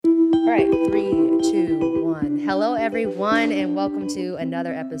right, 3, 2, 1. Hello, everyone, and welcome to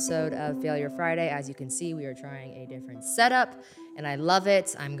another episode of Failure Friday. As you can see, we are trying a different setup, and I love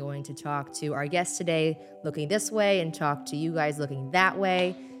it. I'm going to talk to our guest today looking this way and talk to you guys looking that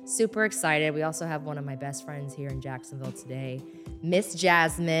way. Super excited. We also have one of my best friends here in Jacksonville today, Miss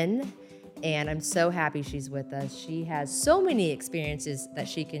Jasmine. And I'm so happy she's with us. She has so many experiences that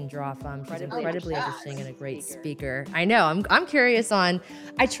she can draw from. She's incredibly interesting and a great speaker. I know. I'm curious on.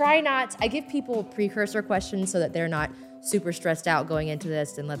 I give people precursor questions so that they're not super stressed out going into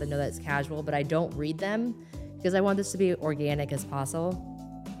this and let them know that it's casual. But I don't read them because I want this to be organic as possible.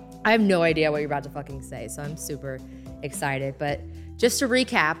 I have no idea what you're about to fucking say, so I'm super excited. But just to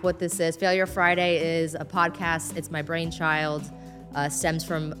recap what this is, Failure Friday is a podcast. It's my brainchild. Stems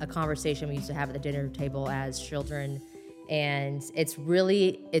from a conversation we used to have at the dinner table as children. And its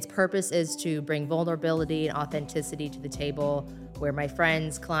purpose is to bring vulnerability and authenticity to the table where my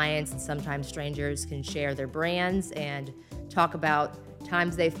friends, clients, and sometimes strangers can share their brands and talk about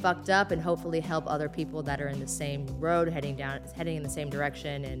times they fucked up and hopefully help other people that are in the same road, heading in the same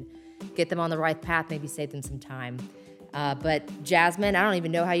direction, and get them on the right path, maybe save them some time. But Jasmine, I don't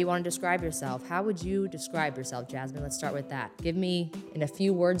even know how you want to describe yourself. How would you describe yourself, Jasmine? Let's start with that. Give me, in a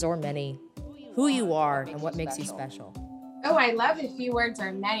few words or many, who you are and what makes you special. Oh, I love a few words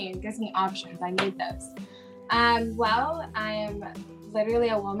or many. It gives me options. I need those. Well, I am literally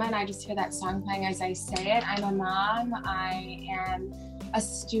a woman. I just hear that song playing as I say it. I'm a mom. I am a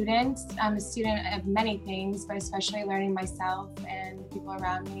student. I'm a student of many things, but especially learning myself and people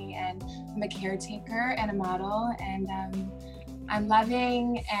around me. And I'm a caretaker and a model. And I'm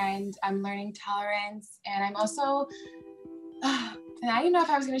loving and I'm learning tolerance. And I'm also, and I didn't know if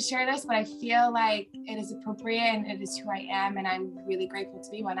I was going to share this, but I feel like it is appropriate and it is who I am. And I'm really grateful to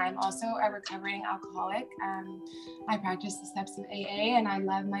be one. I'm also a recovering alcoholic. I practice the steps of AA and I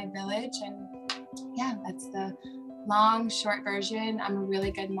love my village. And yeah, that's the long, short version. I'm a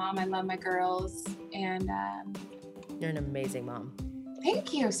really good mom. I love my girls. And you're an amazing mom.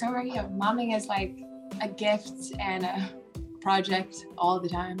 Thank you. So are you. Momming is like a gift and a project all the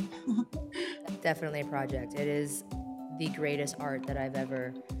time. Definitely a project. It is the greatest art that I've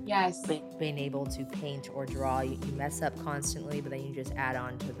ever been able to paint or draw. You mess up constantly, but then you just add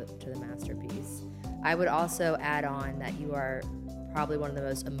on to the masterpiece. I would also add on that you are probably one of the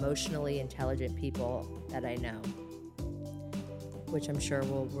most emotionally intelligent people that I know, which I'm sure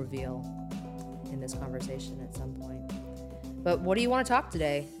we'll reveal in this conversation at some point. But what do you want to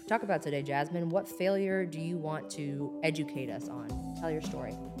talk about today, Jasmine? What failure do you want to educate us on? Tell your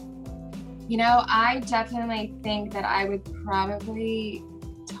story. You know, I definitely think that I would probably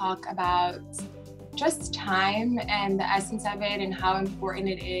talk about just time and the essence of it and how important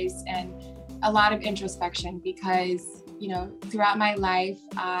it is, and a lot of introspection because, you know, throughout my life,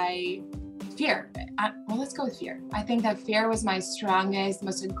 let's go with fear. I think that fear was my strongest,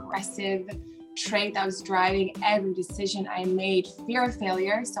 most aggressive trait that was driving every decision I made. Fear of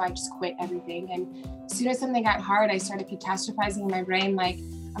failure. So I just quit everything. And as soon as something got hard, I started catastrophizing in my brain, like,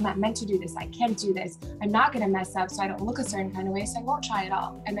 I'm not meant to do this. I can't do this. I'm not going to mess up, so I don't look a certain kind of way, so I won't try at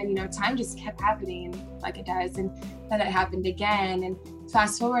all. And then, you know, time just kept happening like it does. And then it happened again. And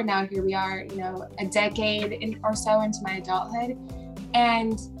fast forward now, here we are, you know, a decade or so into my adulthood.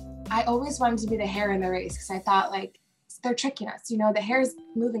 And I always wanted to be the hare in the race because I thought, like, they're tricking us. You know, the hare's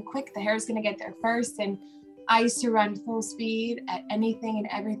moving quick. The hare's going to get there first. And I used to run full speed at anything and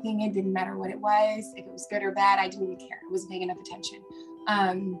everything. It didn't matter what it was. If it was good or bad, I didn't even care. I wasn't paying enough attention.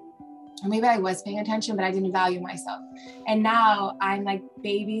 Or maybe I was paying attention, but I didn't value myself. And now I'm like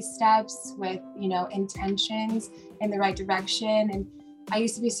baby steps with, you know, intentions in the right direction. And I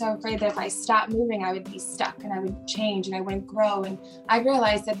used to be so afraid that if I stopped moving, I would be stuck and I would change and I wouldn't grow. And I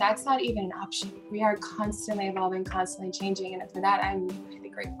realized that that's not even an option. We are constantly evolving, constantly changing. And for that, I'm really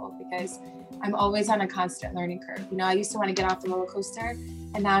grateful because I'm always on a constant learning curve. You know, I used to want to get off the roller coaster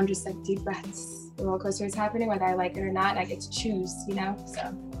and now I'm just like deep breaths. The roller coaster is happening, whether I like it or not, and I get to choose, you know?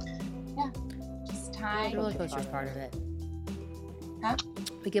 So, yeah, just time. The roller coaster is part of it. Huh?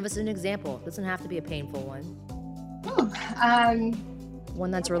 But give us an example. It doesn't have to be a painful one. One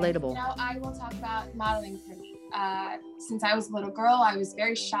that's relatable. You know, I will talk about modeling for me. Since I was a little girl, I was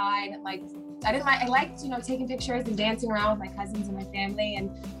very shy. I liked, you know, taking pictures and dancing around with my cousins and my family,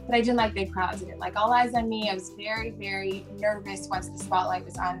 but I didn't like big crowds. I didn't like all eyes on me. I was very, very nervous once the spotlight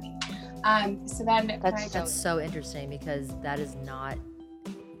was on me. So then that's so interesting because that is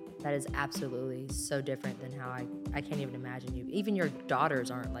absolutely so different than how I can't even imagine you. Even your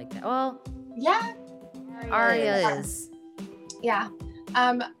daughters aren't like that. Well, yeah, Aria is. Yeah.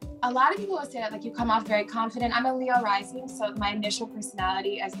 a lot of people will say that like you come off very confident. I'm a Leo rising, so my initial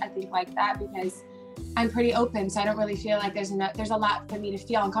personality is I think like that because I'm pretty open, so I don't really feel like there's a lot for me to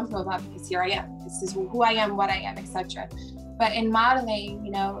feel uncomfortable about because here I am. This is who I am, what I am, etc. But in modeling,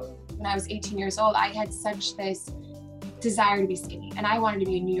 you know, when I was 18 years old, I had such this desire to be skinny, and I wanted to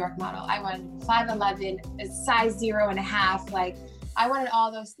be a New York model. I wanted 5'11", a size 0.5. Like I wanted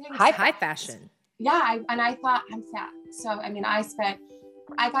all those things. High fashion. Yeah, and I thought I'm fat. So I mean,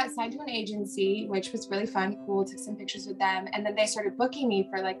 I got signed to an agency, which was really fun, cool, took some pictures with them. And then they started booking me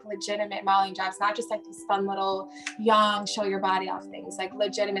for like legitimate modeling jobs, not just like these fun little young, show your body off things, like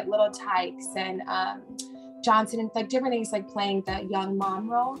legitimate little tykes and Johnson and like different things, like playing the young mom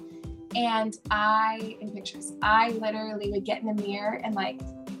role. And in pictures, I literally would get in the mirror and like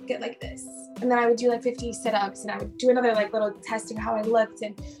get like this. And then I would do like 50 sit-ups and I would do another like little testing how I looked.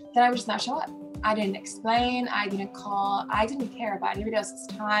 And then I would just not show up. I didn't explain, I didn't call, I didn't care about anybody else's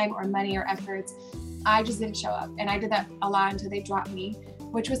time or money or efforts. I just didn't show up. And I did that a lot until they dropped me,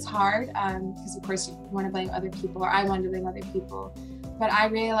 which was hard because of course you want to blame other people, or I wanted to blame other people. But I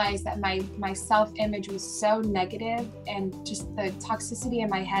realized that my self-image was so negative and just the toxicity in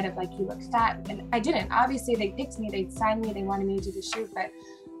my head of like, you look fat. And I didn't. Obviously they picked me, they signed me, they wanted me to do the shoot, but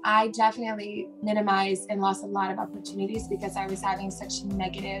I definitely minimized and lost a lot of opportunities because I was having such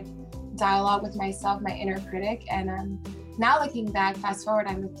negative dialogue with myself, my inner critic. And now looking back, fast forward,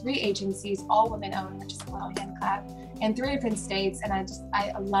 I'm with 3 agencies, all women owned, which is a little hand clap, in 3 different states. And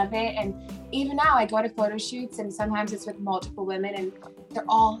I love it. And even now I go to photo shoots and sometimes it's with multiple women and they're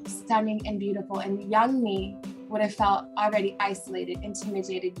all stunning and beautiful. And young me would have felt already isolated,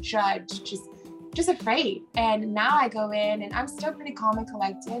 intimidated, judged, just afraid. And now I go in and I'm still pretty calm and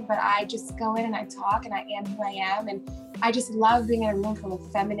collected, but I just go in and I talk and I am who I am. And I just love being in a room full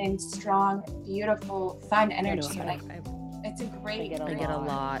of feminine, strong, beautiful, fun energy. It's a great. I get a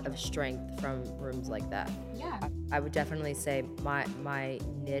lot of strength from rooms like that. Yeah. I would definitely say my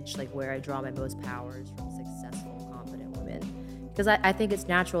niche, like where I draw my most power, is from successful, confident women. Because I think it's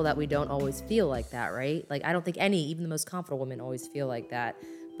natural that we don't always feel like that, right? Like I don't think even the most confident women always feel like that.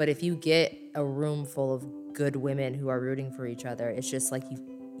 But if you get a room full of good women who are rooting for each other, it's just like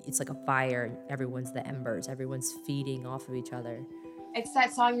it's like a fire. Everyone's the embers. Everyone's feeding off of each other. It's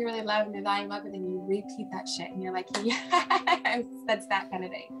that song you really love and the volume up, and then you repeat that shit and you're like, yes, that's that kind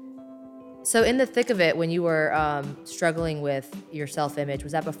of thing. So in the thick of it, when you were struggling with your self-image,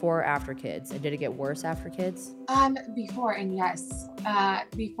 was that before or after kids? And did it get worse after kids? Before, and yes.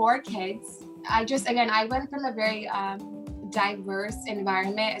 Before kids, I went from a very diverse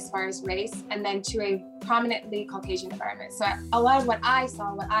environment as far as race, and then to a prominently Caucasian environment. So a lot of what I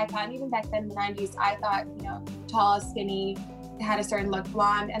saw, what I thought, even back then in the 90s, I thought, you know, tall, skinny, had a certain look,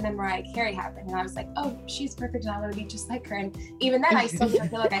 blonde, and then Mariah Carey happened. And I was like, oh, she's perfect and I want to be just like her. And even then I still didn't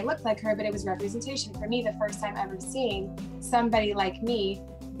feel like I looked like her, but it was representation. For me, the first time ever seeing somebody like me,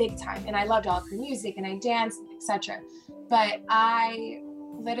 big time. And I loved all of her music and I danced, etc. But I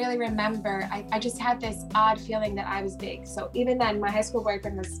literally remember, I just had this odd feeling that I was big. So even then, my high school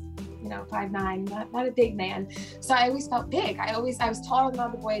boyfriend was, 5'9", not a big man. So I always felt big. I was taller than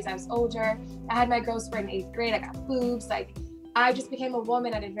all the boys. I was older. I had my growth spurt in 8th grade. I got boobs. Like, I just became a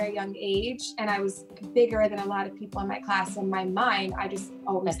woman at a very young age, and I was bigger than a lot of people in my class. In my mind, I just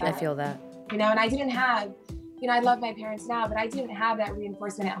always thought, I feel that. And I didn't have, I love my parents now, but I didn't have that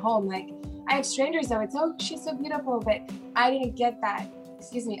reinforcement at home. Like, I had strangers that would say, oh, she's so beautiful, but I didn't get that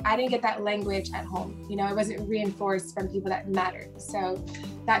language at home. It wasn't reinforced from people that mattered. So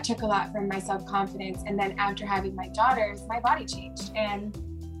that took a lot from my self-confidence. And then after having my daughters, my body changed, and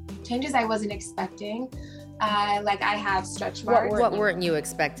changes I wasn't expecting. Like, I have stretch marks. What weren't you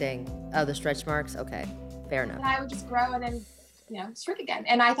expecting? Oh, the stretch marks? Okay, fair enough. And I would just grow and then, shrink again.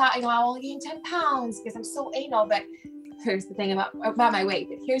 And I thought, I'll only gain 10 pounds because I'm so anal. But here's the thing about my weight.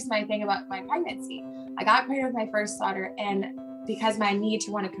 But here's my thing about my pregnancy. I got pregnant with my first daughter, and because my need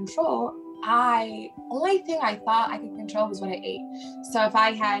to want to control, only thing I thought I could control was what I ate. So if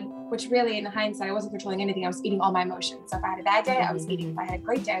I had, which really in hindsight, I wasn't controlling anything. I was eating all my emotions. So if I had a bad day, I was eating. If I had a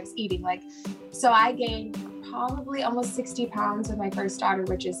great day, I was eating. So I gained probably almost 60 pounds with my first daughter,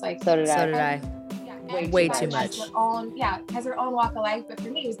 which is like, so did I. Yeah, way too much. Has her own walk of life, but for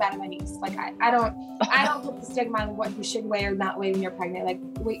me, it was bad on my knees. Like, I don't put the stigma on what you should weigh or not weigh when you're pregnant. Like,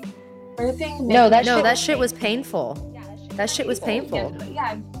 wait, birthing. That shit was painful. Yeah, that shit was painful.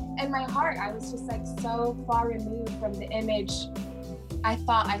 Yeah. And my heart, I was just like so far removed from the image I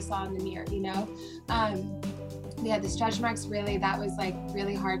thought I saw in the mirror, the stretch marks, really, that was like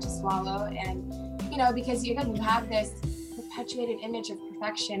really hard to swallow. And, because you have this perpetuated image of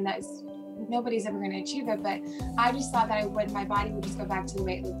perfection that is nobody's ever going to achieve it, but I just thought that my body would just go back to the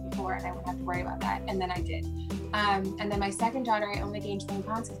way it looked before and I wouldn't have to worry about that. And then I did. And then my second daughter, I only gained 20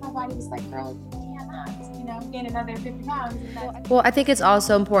 pounds because my body was like, girl, you cannot, gain another 50 pounds. Well, I think it's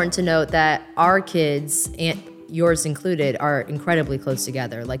also important to note that our kids, and yours included, are incredibly close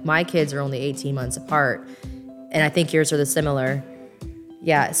together. Like my kids are only 18 months apart, and I think yours are the similar.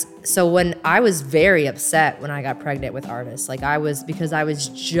 Yes. So when I was very upset when I got pregnant with Artis, because I was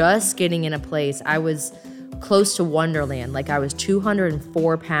just getting in a place, I was close to Wonderland. Like I was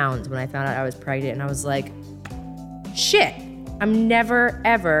 204 pounds when I found out I was pregnant, and I was like, shit, I'm never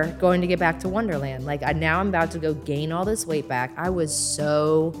ever going to get back to Wonderland. Like now I'm about to go gain all this weight back. I was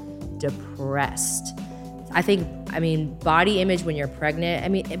so depressed. I mean, body image when you're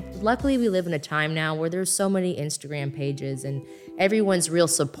pregnant, luckily we live in a time now where there's so many Instagram pages and everyone's real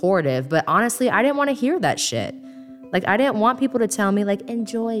supportive, but honestly, I didn't want to hear that shit. Like, I didn't want people to tell me, like,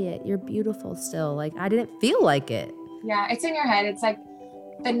 enjoy it, you're beautiful still. Like, I didn't feel like it. Yeah, it's in your head. It's like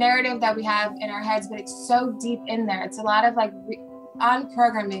the narrative that we have in our heads, but it's so deep in there. It's a lot of like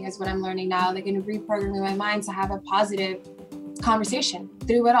unprogramming is what I'm learning now, like in reprogramming my mind to have a positive conversation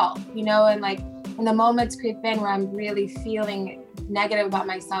through it all, and like, when the moments creep in where I'm really feeling negative about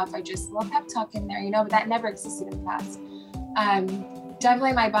myself, I just will pep talk in there, but that never existed in the past.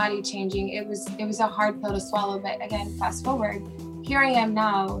 Definitely my body changing. It was a hard pill to swallow, but again, fast forward, here I am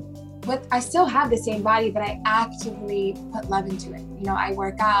now. I still have the same body, but I actively put love into it. I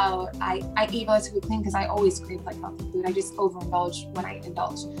work out, I eat relatively clean because I always crave like healthy food. I just overindulge when I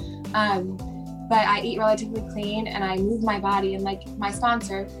indulge. But I eat relatively clean and I move my body, and like my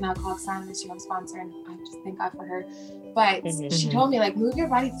sponsor, Alcoholics Anonymous, I'm a sponsor, and I just thank God for her. But she told me like, move your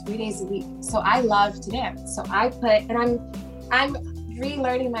body 3 days a week. So I love to dance. So I'm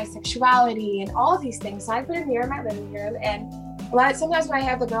relearning my sexuality and all of these things. So I put a mirror in my living room, and sometimes when I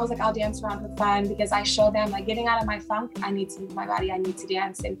have the girls, like I'll dance around for fun because I show them like getting out of my funk, I need to move my body, I need to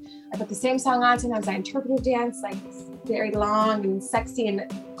dance. And I put the same song on, sometimes I interpretive dance, like very long and sexy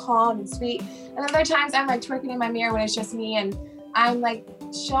and calm and sweet. And other times I'm like twerking in my mirror when it's just me, and I'm like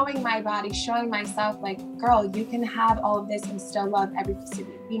showing my body, showing myself like, girl, you can have all of this and still love every piece of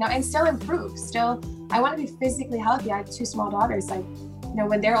you, and still improve. I want to be physically healthy. I have 2 small daughters. Like,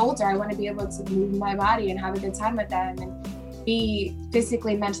 when they're older, I want to be able to move my body and have a good time with them and be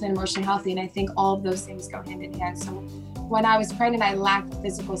physically, mentally, and emotionally healthy. And I think all of those things go hand in hand. So when I was pregnant, I lacked the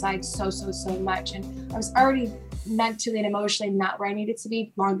physical side so much. And I was already mentally and emotionally not where I needed to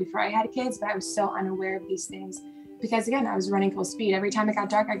be long before I had kids, but I was so unaware of these things because again, I was running full speed. Every time it got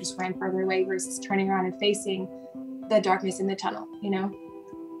dark, I just ran further away versus turning around and facing the darkness in the tunnel,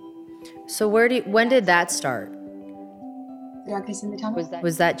 So when did that start? Darkness in the tunnel?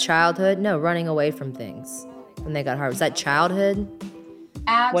 Was that childhood? No, running away from things when they got hard. Was that childhood?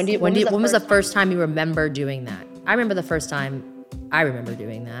 Absolutely. When was the first time you remember doing that? I remember the first time I remember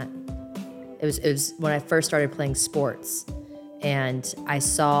doing that. It was when I first started playing sports, and I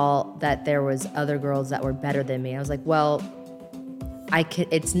saw that there was other girls that were better than me. I was like, well,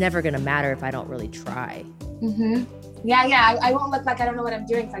 it's never gonna matter if I don't really try. Mm-hmm. Yeah. I won't look like I don't know what I'm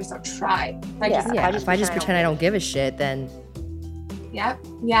doing if I just don't try. If I just pretend I don't give a shit, then. Yep.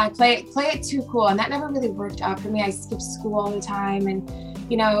 Yeah. Play it too cool. And that never really worked out for me. I skipped school all the time. And,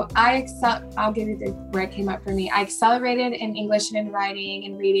 I'll give you where it came up for me. I accelerated in English and in writing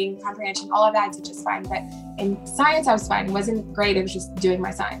and reading, comprehension, all of that I did just fine. But in science, I was fine. It wasn't great. It was just doing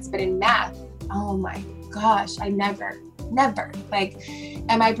my science. But in math, oh my gosh, I never,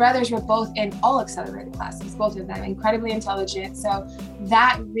 and my brothers were both in all accelerated classes, both of them, incredibly intelligent. So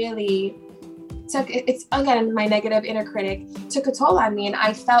that really it's again, my negative inner critic took a toll on me, and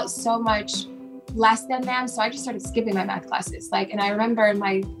I felt so much less than them. So I just started skipping my math classes. And I remember in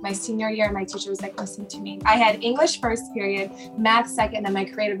my senior year, my teacher was like, listen to me. I had English first period, math second, and then my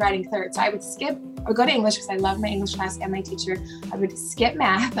creative writing third. So I would go to English because I loved my English class and my teacher. I would skip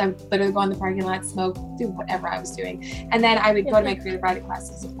math. I would literally go in the parking lot, smoke, do whatever I was doing. And then I would go to my creative writing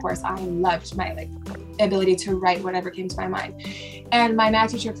classes. Of course, I loved my ability to write whatever came to my mind. And my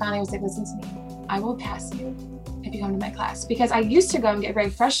math teacher finally was like, listen to me, I will pass you if you come to my class. Because I used to go and get very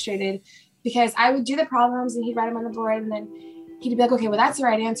frustrated because I would do the problems and he'd write them on the board, and then he'd be like, okay, well, that's the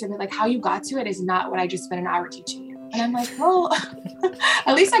right answer, but how you got to it is not what I just spent an hour teaching you. And I'm like, well,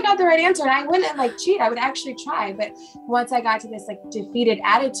 at least I got the right answer. And I wouldn't cheat. I would actually try. But once I got to this defeated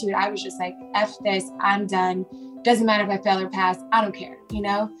attitude, I was just like, F this, I'm done. Doesn't matter if I fail or pass. I don't care,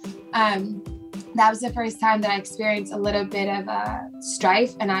 That was the first time that I experienced a little bit of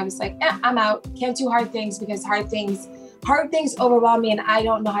strife. And I was like, I'm out. Can't do hard things because hard things overwhelm me and I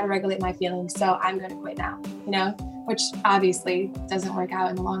don't know how to regulate my feelings. So I'm going to quit now, which obviously doesn't work out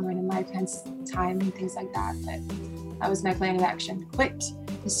in the long run in life, hence time and things like that. But that was my plan of action. Quit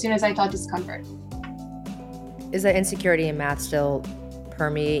as soon as I felt discomfort. Is that insecurity in math still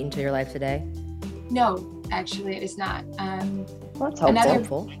permeate into your life today? No, actually, it is not. Well, that's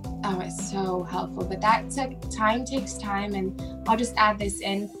helpful. Oh, it's so helpful. But time takes time. And I'll just add this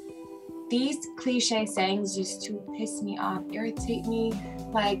in. These cliche sayings used to piss me off, irritate me,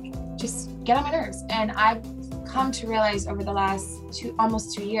 like just get on my nerves. And I've come to realize over the last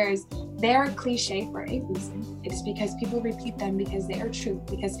almost 2 years, they're cliche for a reason. It's because people repeat them because they are true,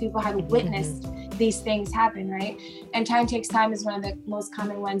 because people have witnessed these things happen, right? And time takes time is one of the most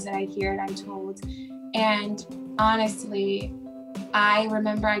common ones that I hear and I'm told. And honestly, I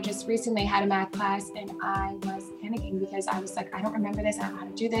remember I just recently had a math class and I was panicking because I was like, I don't remember this. I don't know how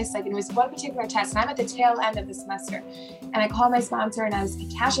to do this. Like, it was one particular test and I'm at the tail end of the semester. And I called my sponsor and I was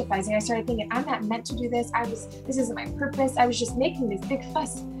catastrophizing. I started thinking, I'm not meant to do this. This isn't my purpose. I was just making this big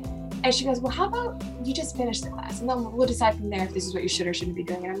fuss. And she goes, well, how about you just finish the class? And then we'll decide from there if this is what you should or shouldn't be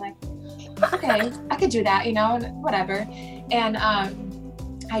doing. And I'm like, okay, I could do that, and whatever. And,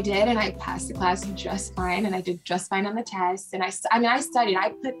 I did, and I passed the class just fine, and I did just fine on the test. And I studied. I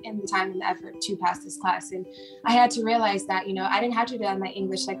put in the time and the effort to pass this class, and I had to realize that, I didn't have to do that in my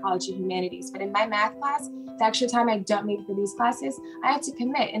English, psychology, humanities, but in my math class, the extra time I don't need for these classes, I had to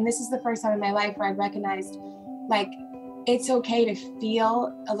commit. And this is the first time in my life where I recognized, like, it's okay to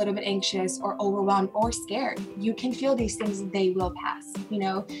feel a little bit anxious or overwhelmed or scared. You can feel these things; they will pass,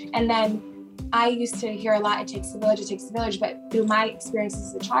 And then I used to hear a lot, it takes a village, but through my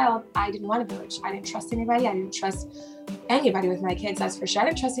experiences as a child, I didn't want a village. I didn't trust anybody. I didn't trust anybody with my kids, that's for sure. I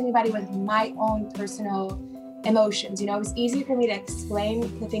didn't trust anybody with my own personal emotions. It was easy for me to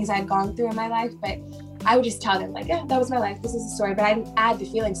explain the things I had gone through in my life, but I would just tell them like, yeah, that was my life. This is the story, but I didn't add the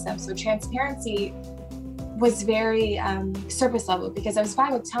feeling stuff. So transparency was very surface level because I was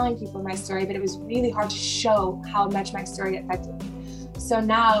fine with telling people my story, but it was really hard to show how much my story affected me. So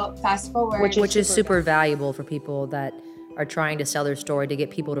now, fast forward. Which is super valuable for people that are trying to sell their story to get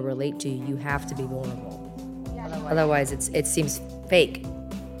people to relate to you. You have to be vulnerable. Yeah, otherwise, it seems fake.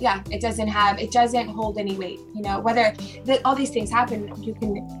 Yeah, it doesn't hold any weight. Whether all these things happen, you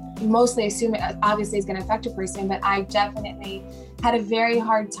can mostly assume it obviously is going to affect a person, but I definitely had a very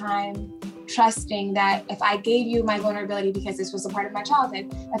hard time trusting that if I gave you my vulnerability because this was a part of my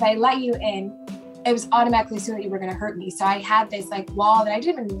childhood, if I let you in, it was automatically assumed that you were going to hurt me. So I had this wall that I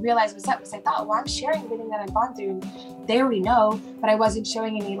didn't even realize was up because I thought, well, I'm sharing everything that I've gone through and they already know, but I wasn't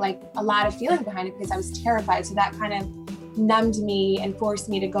showing any a lot of feeling behind it because I was terrified. So that kind of numbed me and forced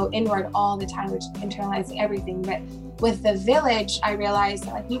me to go inward all the time, which internalizing everything. But with the village, I realized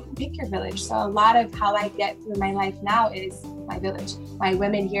that you can pick your village. So a lot of how I get through my life now is my village. My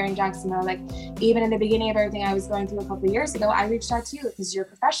women here in Jacksonville, even in the beginning of everything I was going through a couple of years ago, I reached out to you because your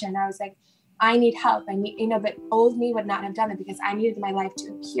profession. I was like, I need help. But old me would not have done it because I needed my life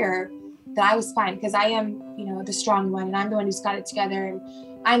to appear that I was fine because I am, the strong one and I'm the one who's got it together and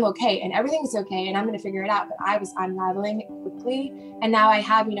I'm okay and everything's okay and I'm going to figure it out. But I was unraveling quickly. And now I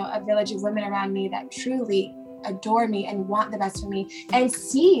have, a village of women around me that truly adore me and want the best for me and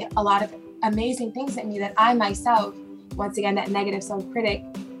see a lot of amazing things in me that I myself, once again, that negative self-critic,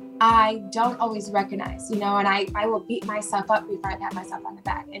 I don't always recognize, and I will beat myself up before I pat myself on the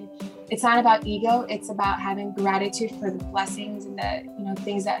back. And it's not about ego. It's about having gratitude for the blessings and the,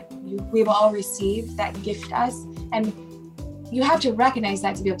 things that we've all received that gift us. And you have to recognize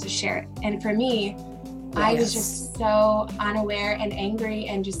that to be able to share it. And for me, I was just so unaware and angry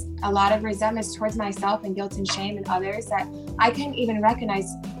and just a lot of resentment towards myself and guilt and shame and others that I couldn't even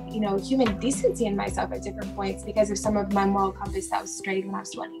recognize, human decency in myself at different points because of some of my moral compass that was strayed when I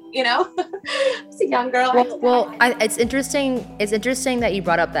was 20, I was a young girl. It's interesting. It's interesting that you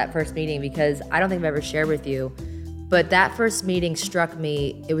brought up that first meeting because I don't think I've ever shared with you, but that first meeting struck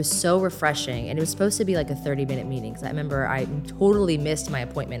me. It was so refreshing and it was supposed to be like a 30-minute meeting because I remember I totally missed my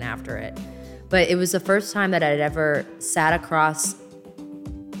appointment after it. But it was the first time that I'd ever sat across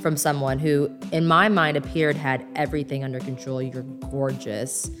from someone who, in my mind, appeared had everything under control. You're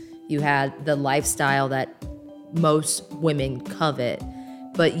gorgeous. You had the lifestyle that most women covet,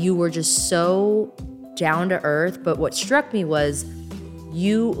 but you were just so down to earth. But what struck me was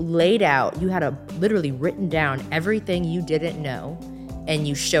you laid out, you had literally written down everything you didn't know, and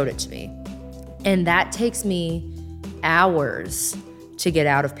you showed it to me. And that takes me hours to get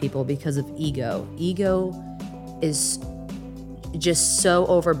out of people because of ego. Ego is just so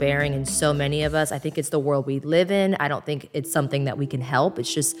overbearing in so many of us. I think it's the world we live in. I don't think it's something that we can help.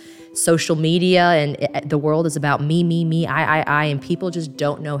 It's just social media and the world is about me, I, and people just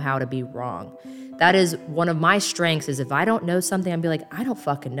don't know how to be wrong. That is one of my strengths, is if I don't know something, I'd be like, I don't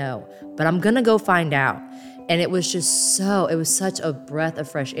fucking know, but I'm gonna go find out. And it was such a breath of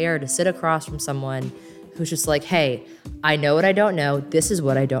fresh air to sit across from someone who's just like, hey, I know what I don't know. This is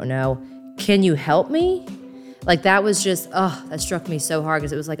what I don't know. Can you help me? Like, that was just, that struck me so hard,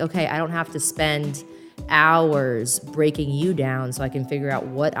 because it was like, okay, I don't have to spend hours breaking you down so I can figure out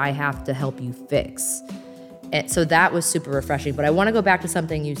what I have to help you fix. And so that was super refreshing. But I want to go back to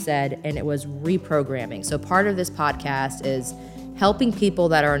something you said, and it was reprogramming. So part of this podcast is helping people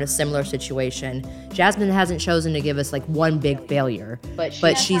that are in a similar situation. Jasmine hasn't chosen to give us like one big failure, but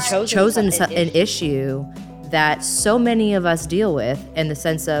she's chosen an issue that so many of us deal with, in the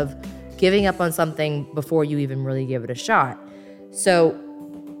sense of giving up on something before you even really give it a shot. So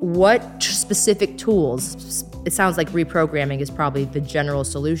what specific tools, it sounds like reprogramming is probably the general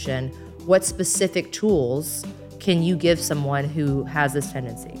solution. What specific tools can you give someone who has this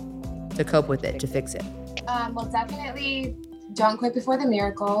tendency to cope with it, to fix it? Well, definitely don't quit before the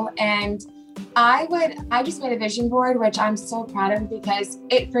miracle. And I just made a vision board, which I'm so proud of, because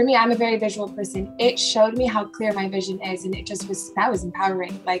for me, I'm a very visual person. It showed me how clear my vision is. And that was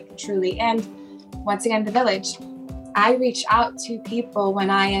empowering, like, truly. And once again, the village, I reach out to people when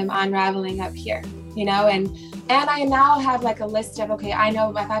I am unraveling up here, and I now have like a list of, okay, I know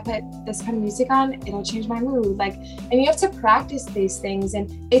if I put this kind of music on, it'll change my mood. Like, and you have to practice these things,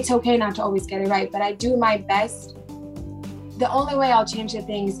 and it's okay not to always get it right, but I do my best. The only way I'll change the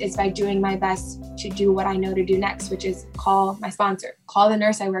things is by doing my best to do what I know to do next, which is call my sponsor, call the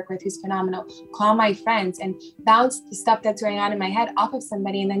nurse I work with who's phenomenal, call my friends, and bounce the stuff that's going on in my head off of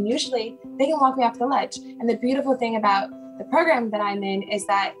somebody. And then usually they can walk me off the ledge. And the beautiful thing about the program that I'm in is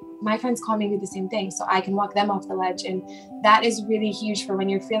that my friends call me to do the same thing, so I can walk them off the ledge. And that is really huge for when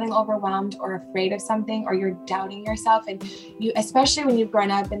you're feeling overwhelmed or afraid of something, or you're doubting yourself. And you, especially when you've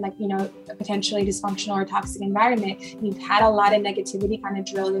grown up in like, a potentially dysfunctional or toxic environment, and you've had a lot of negativity kind of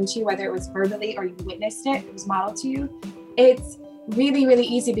drilled into you, whether it was verbally or you witnessed it was modeled to you. It's really, really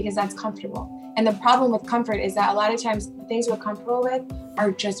easy because that's comfortable. And the problem with comfort is that a lot of times the things we're comfortable with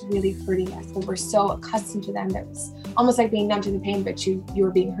are just really hurting us, but we're so accustomed to them that it's almost like being numb to the pain, but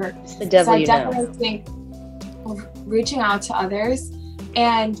you're being hurt. The devil, so I definitely think reaching out to others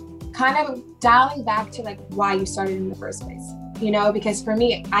and kind of dialing back to like why you started in the first place, because for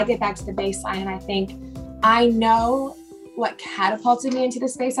me, I get back to the baseline, and I think I know what catapulted me into the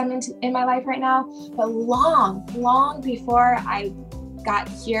space I'm in my life right now. But long before I got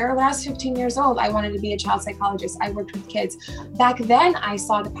here, when I was 15 years old, I wanted to be a child psychologist. I worked with kids. Back then, I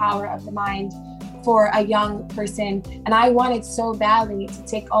saw the power of the mind for a young person, and I wanted so badly to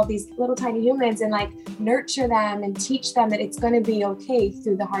take all these little tiny humans and like nurture them and teach them that it's going to be okay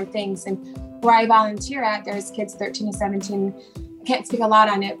through the hard things. And where I volunteer at, there's kids 13 to 17. I can't speak a lot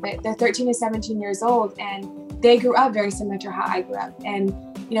on it, but they're 13 to 17 years old, and they grew up very similar to how I grew up. And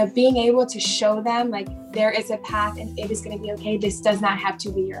being able to show them like there is a path and it is going to be okay. This does not have to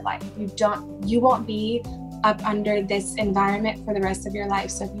be your life. You won't be up under this environment for the rest of your life.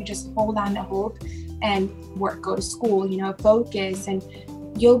 So if you just hold on to hope and work, go to school, focus, and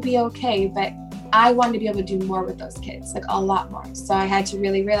you'll be okay. But I wanted to be able to do more with those kids, like a lot more. So I had to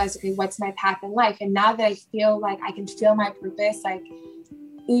really realize, okay, what's my path in life? And now that I feel like I can feel my purpose, like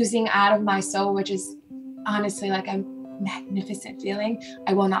oozing out of my soul, which is honestly like a magnificent feeling,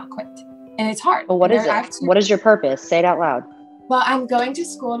 I will not quit. And it's hard. Well, what is it? What is your purpose? Say it out loud. Well, I'm going to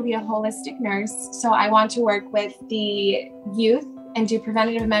school to be a holistic nurse. So I want to work with the youth and do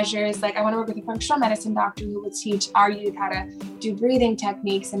preventative measures. Like I want to work with a functional medicine doctor who will teach our youth how to do breathing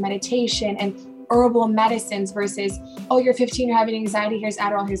techniques and meditation and herbal medicines versus, oh, you're 15, you're having anxiety, here's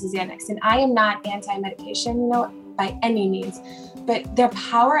Adderall, here's a Xanax. And I am not anti-medication, by any means, but their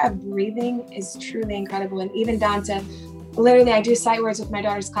power of breathing is truly incredible. And even down to literally, I do sight words with my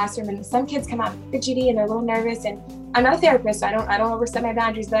daughter's classroom, and some kids come out fidgety and they're a little nervous. And I'm not a therapist, so I don't overstep my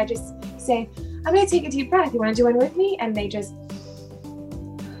boundaries, but I just say, I'm going to take a deep breath. You want to do one with me? And they just,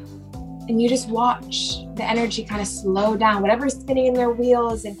 and you just watch the energy kind of slow down, whatever's spinning in their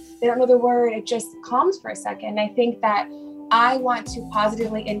wheels, and they don't know the word, it just calms for a second. And I think that I want to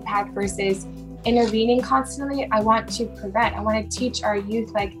positively impact versus intervening constantly. I want to prevent. I want to teach our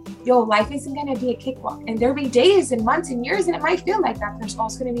youth, like, life isn't going to be a cakewalk. And there'll be days and months and years, and it might feel like that. There's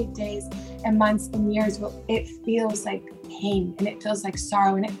also going to be days and months and years where it feels like pain, and it feels like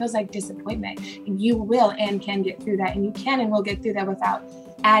sorrow, and it feels like disappointment. And you will and can get through that. And you can and will get through that without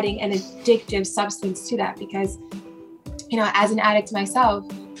adding an addictive substance to that. Because, as an addict myself,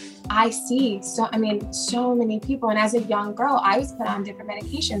 I see so many people. And as a young girl, I was put on different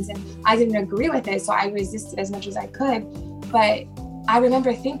medications and I didn't agree with it. So I resisted as much as I could. But I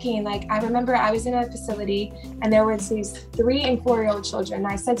remember thinking, like, I was in a facility and there was these 3 and 4-year-old children. And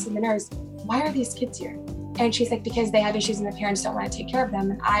I said to the nurse, why are these kids here? And she's like, because they have issues and the parents don't want to take care of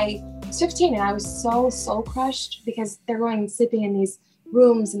them. And I was 15 and I was so soul crushed because they're going and sleeping in these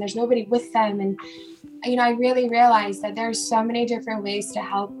rooms and there's nobody with them. And, you know, I really realized that there's so many different ways to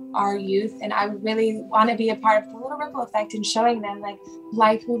help our youth. And I really want to be a part of the little ripple effect and showing them like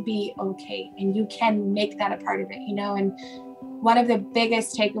life will be okay. And you can make that a part of it, you know. And one of the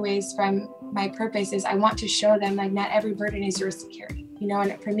biggest takeaways from my purpose is I want to show them like not every burden is yours to carry, you know.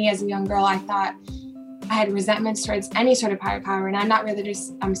 And for me as a young girl, I thought I had resentments towards any sort of higher power. And I'm not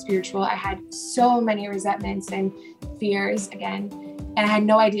religious, I'm spiritual. I had so many resentments and fears again. And I had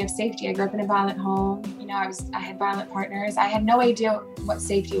no idea of safety. I grew up in a violent home. You know, I had violent partners. I had no idea what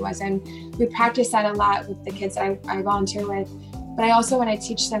safety was. And we practice that a lot with the kids that I volunteer with. But I also want to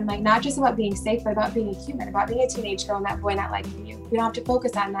teach them, like, not just about being safe, but about being a human, about being a teenage girl and that boy not liking you. We don't have to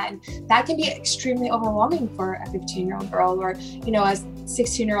focus on that. And that can be extremely overwhelming for a 15-year-old girl or, you know, a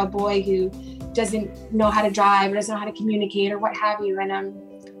 16-year-old boy who doesn't know how to drive or doesn't know how to communicate or what have you. And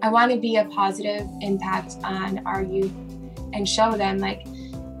I want to be a positive impact on our youth and show them like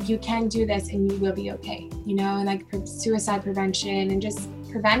you can do this and you will be okay, you know, and like suicide prevention and just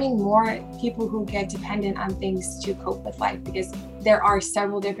preventing more people who get dependent on things to cope with life, because there are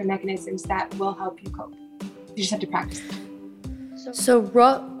several different mechanisms that will help you cope. You just have to practice them. So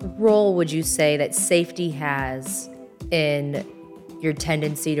what role would you say that safety has in your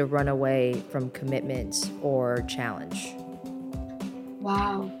tendency to run away from commitment or challenge?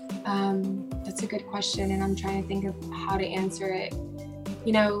 Wow. That's a good question. And I'm trying to think of how to answer it.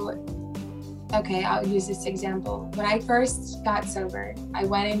 You know, okay, I'll use this example. When I first got sober, I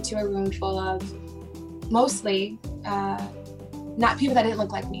went into a room full of mostly not people that didn't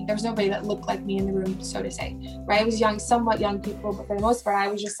look like me. There was nobody that looked like me in the room, so to say, right? It was young, somewhat young people, but for the most part, I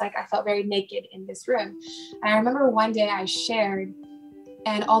was just like, I felt very naked in this room. And I remember one day I shared,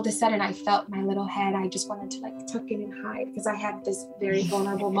 and all of a sudden I felt my little head. I just wanted to like tuck in and hide because I had this very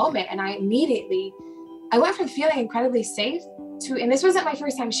vulnerable moment. And I went from feeling incredibly safe to, and this wasn't my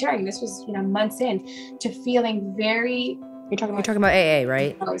first time sharing, this was, you know, months in, to feeling very. You're talking about AA,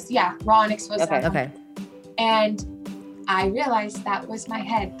 right? Yeah, raw and exposed. Okay. And I realized that was my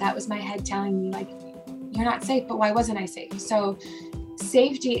head. That was my head telling me like, you're not safe, but why wasn't I safe? So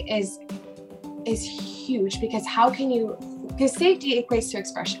safety is huge, because because safety equates to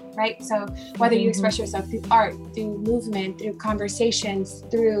expression, right? So whether you express yourself through art, through movement, through conversations,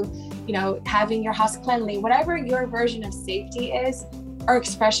 through, you know, having your house cleanly, whatever your version of safety is, or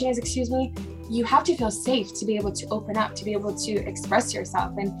expression is, you have to feel safe to be able to open up, to be able to express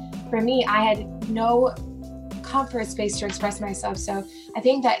yourself. And for me, I had no comfort space to express myself. So I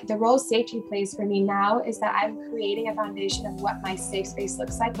think that the role safety plays for me now is that I'm creating a foundation of what my safe space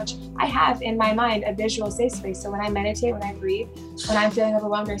looks like, which I have in my mind a visual safe space. So when I meditate, when I breathe, when I'm feeling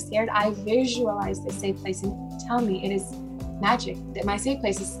overwhelmed or scared, I visualize this safe place and tell me it is magic, that my safe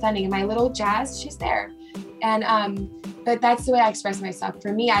place is stunning. And my little Jazz, she's there. And but that's the way I express myself.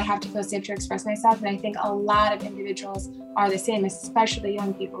 For me, I have to feel safe to express myself. And I think a lot of individuals are the same, especially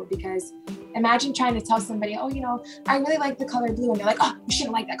young people, because imagine trying to tell somebody, oh, you know, I really like the color blue. And they're like, oh, you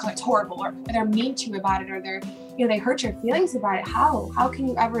shouldn't like that color, it's horrible. Or they're mean to you about it, or they're, you know, they hurt your feelings about it. How can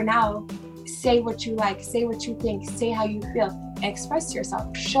you ever now say what you like, say what you think, say how you feel, express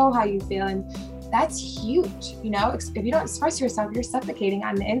yourself, show how you feel? And that's huge. You know, if you don't express yourself, you're suffocating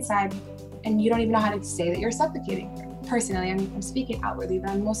on the inside and you don't even know how to say that you're suffocating. Personally, I'm speaking outwardly, but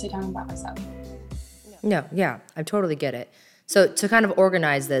I'm mostly talking about myself. No, yeah, I totally get it. So to kind of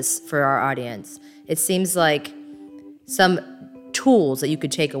organize this for our audience, it seems like some tools that you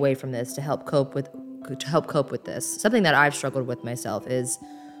could take away from this to help cope with this. Something that I've struggled with myself is,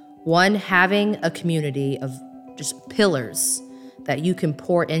 one, having a community of just pillars that you can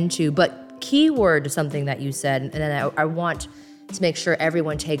pour into. But keyword to something that you said, and then I want to make sure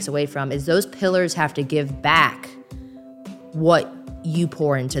everyone takes away from, is those pillars have to give back what you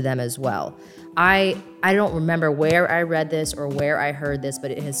pour into them as well. I don't remember where I read this or where I heard this,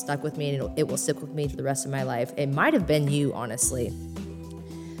 but it has stuck with me, and it will stick with me for the rest of my life. It might have been you, honestly,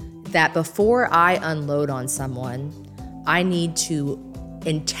 that before I unload on someone, I need to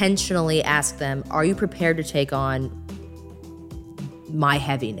intentionally ask them, are you prepared to take on my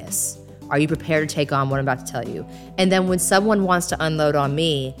heaviness? Are you prepared to take on what I'm about to tell you? And then when someone wants to unload on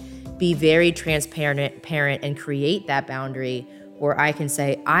me, be very transparent and create that boundary where I can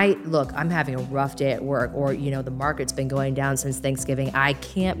say, I'm having a rough day at work, or, you know, the market's been going down since Thanksgiving. I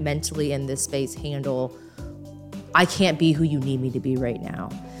can't mentally in this space I can't be who you need me to be right now.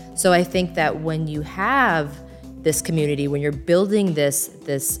 So I think that when you have this community, when you're building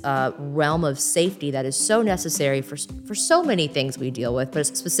this realm of safety that is so necessary for so many things we deal with, but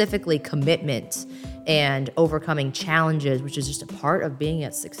specifically commitment and overcoming challenges, which is just a part of being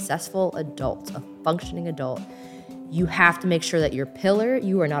a successful adult, a functioning adult, you have to make sure that your pillar,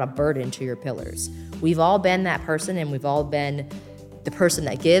 you are not a burden to your pillars. We've all been that person, and we've all been the person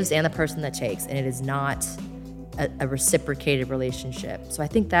that gives and the person that takes, and it is not a reciprocated relationship. So I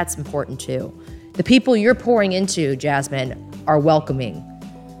think that's important too. The people you're pouring into, Jasmine, are welcoming.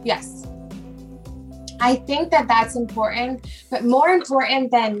 Yes. I think that that's important, but more important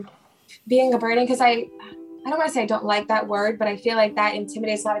than being a burden, because I don't want to say I don't like that word, but I feel like that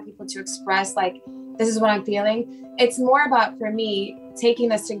intimidates a lot of people to express, like, this is what I'm feeling. It's more about, for me, taking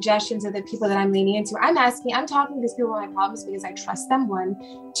the suggestions of the people that I'm leaning into. I'm talking to these people about my problems because I trust them.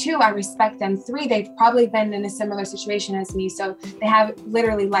 1, 2, I respect them. 3, they've probably been in a similar situation as me, so they have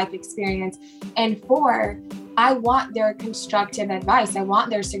literally life experience. And 4, I want their constructive advice. I want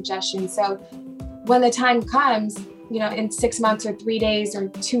their suggestions. So when the time comes, in 6 months or 3 days or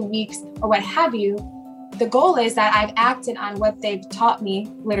 2 weeks or what have you, the goal is that I've acted on what they've taught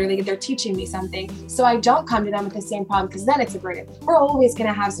me. Literally, they're teaching me something. So I don't come to them with the same problem, because then it's a burden. We're always going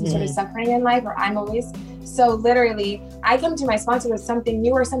to have some sort of suffering in life, or I'm always. So literally, I come to my sponsor with something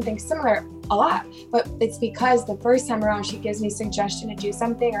new or something similar a lot. But it's because the first time around, she gives me suggestion to do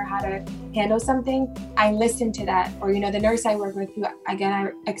something or how to handle something. I listen to that. Or, the nurse I work with, who,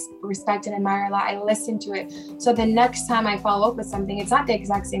 again, I respect and admire a lot, I listen to it. So the next time I follow up with something, it's not the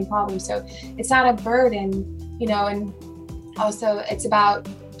exact same problem. So it's not a burden, and also it's about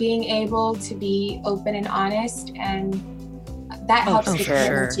being able to be open and honest, and that helps with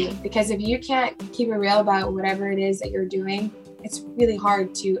commitment too. Because if you can't keep it real about whatever it is that you're doing, it's really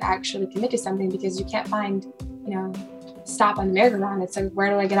hard to actually commit to something, because you can't find, stop on the merry-go-round. It's like, where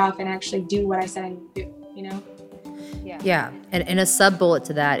do I get off and actually do what I said I would do, Yeah. And a sub bullet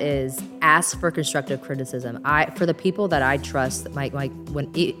to that is ask for constructive criticism. For the people that I trust,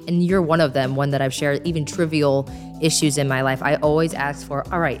 and you're one of them, one that I've shared even trivial issues in my life, I always ask for,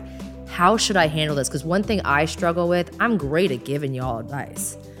 all right, how should I handle this? Because one thing I struggle with, I'm great at giving y'all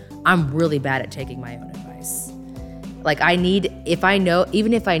advice. I'm really bad at taking my own advice. Like, even if I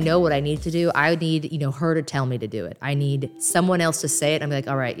know what I need to do, I need, her to tell me to do it. I need someone else to say it. I'm like,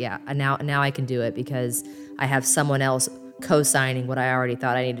 all right, yeah, now I can do it, because I have someone else co-signing what I already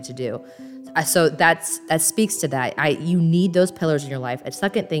thought I needed to do. So that speaks to that. You need those pillars in your life. A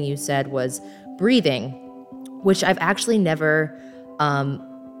second thing you said was breathing, which I've actually never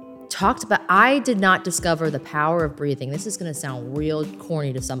talked about. I did not discover the power of breathing. This is going to sound real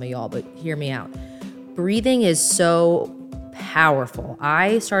corny to some of y'all, but hear me out. Breathing is so powerful.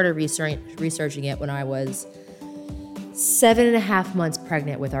 I started researching it when I was 7.5 months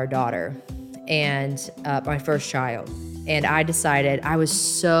pregnant with our daughter and my first child. And I decided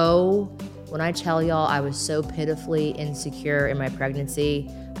when I tell y'all, I was so pitifully insecure in my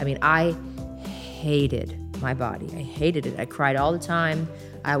pregnancy. I mean, I hated my body. I hated it. I cried all the time.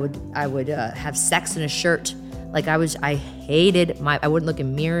 I would have sex in a shirt. I wouldn't look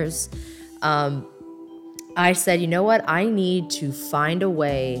in mirrors. I said, you know what? I need to find a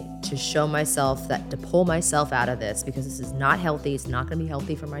way to show myself to pull myself out of this, because this is not healthy. It's not going to be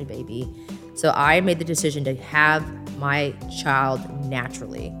healthy for my baby. So I made the decision to have my child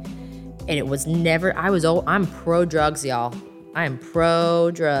naturally. And it was never, I'm pro drugs, y'all. I am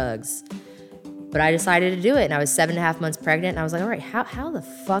pro drugs. But I decided to do it. And I was 7.5 months pregnant. And I was like, all right, how the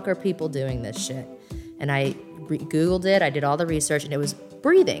fuck are people doing this shit? And I Googled it. I did all the research, and it was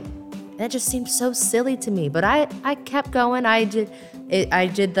breathing. That just seemed so silly to me, but I kept going. I did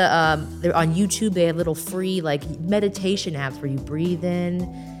the on YouTube, they have little free meditation apps where you breathe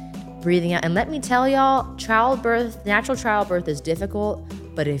in, breathing out. And let me tell y'all, natural childbirth is difficult,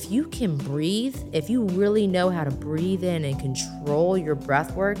 but if you can breathe, if you really know how to breathe in and control your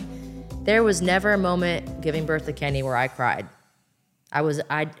breath work, there was never a moment giving birth to Kenny where I cried.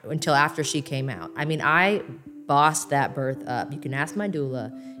 Until after she came out. I mean, I bossed that birth up. You can ask my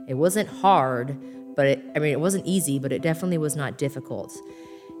doula. It wasn't hard, but it wasn't easy, but it definitely was not difficult.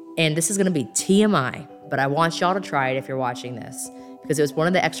 And this is going to be TMI, but I want y'all to try it if you're watching this, because it was one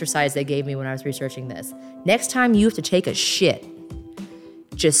of the exercises they gave me when I was researching this. Next time you have to take a shit,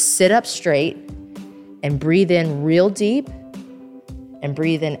 just sit up straight and breathe in real deep and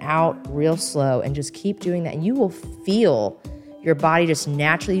breathe in out real slow, and just keep doing that. And you will feel your body just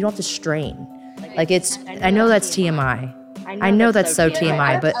naturally, you don't have to strain. I know that's TMI. I know that's so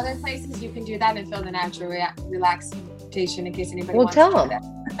TMI, but other places you can do that and feel the natural relaxation, in case anybody wants tell to do them.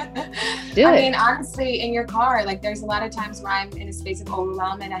 that. Do I it. mean, honestly, in your car, there's a lot of times where I'm in a space of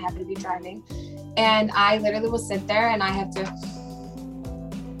overwhelm and I happen to be driving. And I literally will sit there and I have to,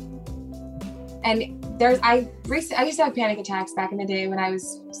 and I used to have panic attacks back in the day when I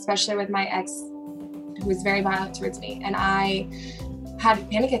was, especially with my ex, who was very violent towards me. And I had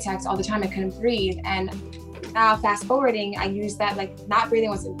panic attacks all the time. I couldn't breathe. And now fast forwarding, I used that, like not breathing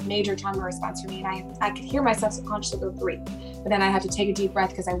was a major trauma response for me. And I could hear myself subconsciously go breathe, but then I had to take a deep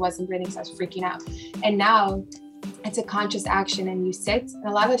breath because I wasn't breathing, so I was freaking out. And now it's a conscious action, and you sit. And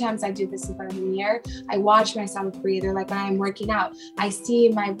a lot of the times I do this in front of the mirror. I watch myself breathe, or like when I'm working out, I see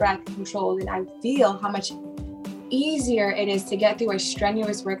my breath controlled, and I feel how much easier it is to get through a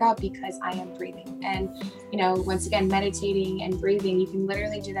strenuous workout because I am breathing. And, you know, once again, meditating and breathing, you can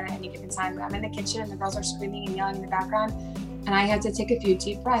literally do that at any given time. I'm in the kitchen and the girls are screaming and yelling in the background, and I have to take a few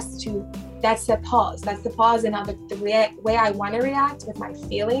deep breaths that's the pause. That's the pause. And now the way I want to react with my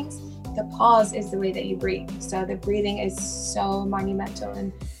feelings, the pause is the way that you breathe. So the breathing is so monumental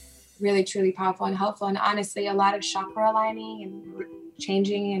and really, truly powerful and helpful. And honestly, a lot of chakra aligning and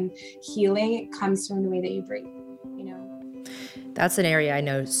changing and healing comes from the way that you breathe. That's an area I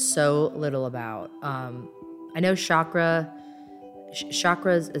know so little about. I know chakras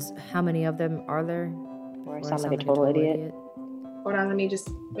is, how many of them are there? Or I sound like a total idiot. Hold on, let me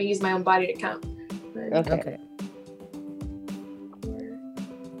use my own body to count. Okay.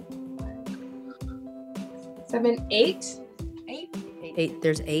 7, 8.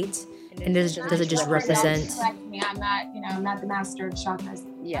 There's 8. And does it just represent? I'm not the master of chakras.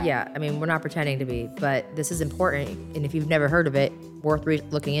 Yeah. I mean, we're not pretending to be, but this is important. And if you've never heard of it, worth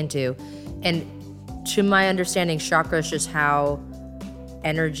looking into. And to my understanding, chakra is just how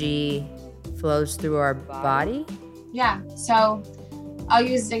energy flows through our body. Yeah. So I'll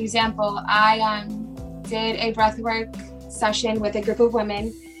use an example. I did a breathwork session with a group of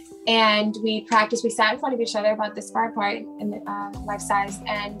women, and we practiced. We sat in front of each other about this far apart in life size,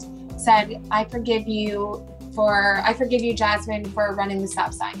 and said, I forgive you, Jasmine, for running the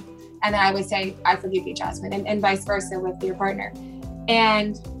stop sign. And then I would say, I forgive you, Jasmine, and vice versa with your partner.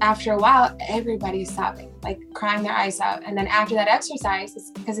 And after a while, everybody is sobbing, like crying their eyes out. And then after that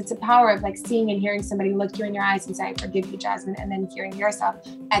exercise, because it's a power of like seeing and hearing somebody look you in your eyes and say, I forgive you, Jasmine, and then hearing yourself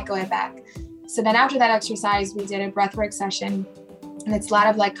echo it back. So then after that exercise, we did a breathwork session. And it's a lot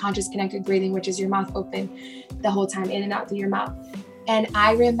of like conscious connected breathing, which is your mouth open the whole time, in and out through your mouth. And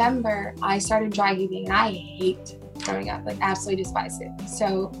I remember I started dry heaving, and I hate throwing up, like absolutely despise it.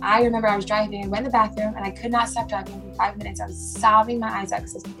 So I remember I was dry heaving. I went in the bathroom and I could not stop dry heaving for 5 minutes. I was sobbing my eyes out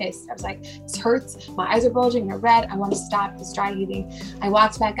because I was pissed. I was like, this hurts. My eyes are bulging. They're red. I want to stop this dry heaving. I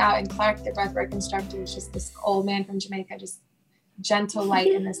walked back out, and Clark, the breathwork instructor, is just this old man from Jamaica, just gentle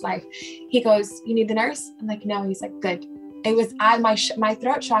light in this life. He goes, you need the nurse? I'm like, no. He's like, good. It was, my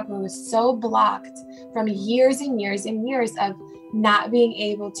throat chakra was so blocked from years and years and years of not being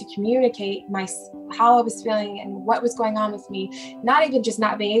able to communicate how I was feeling and what was going on with me. Not even just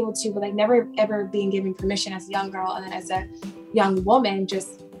not being able to, but like never ever being given permission as a young girl, and then as a young woman,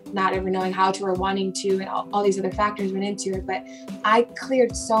 just not ever knowing how to or wanting to, and all these other factors went into it. But I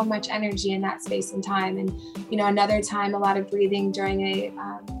cleared so much energy in that space and time. And another time, a lot of breathing during a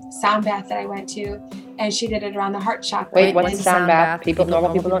sound bath that I went to, and she did it around the heart chakra. Wait, what's a sound bath?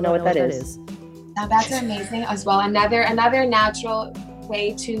 Normal people don't know what that is. Sound baths are amazing as well. Another natural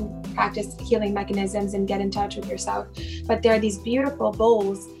way to practice healing mechanisms and get in touch with yourself. But there are these beautiful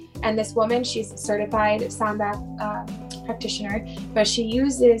bowls, and this woman, she's a certified sound bath practitioner, but she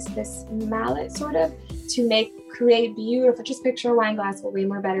uses this mallet sort of to create beautiful, just picture a wine glass, but way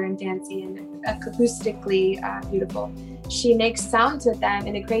more better and fancy and acoustically beautiful. She makes sounds with them,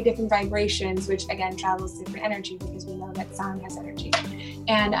 and they create different vibrations, which again travels different energy, because we know that sound has energy.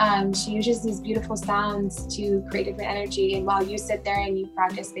 And she uses these beautiful sounds to create different energy. And while you sit there and you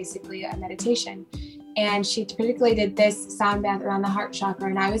practice basically a meditation, and she particularly did this sound bath around the heart chakra,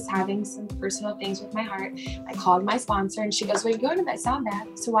 and I was having some personal things with my heart. I called my sponsor, and she goes, well, you're going to that sound bath,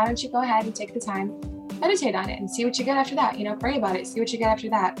 so why don't you go ahead and take the time, meditate on it, and see what you get after that, pray about it, see what you get after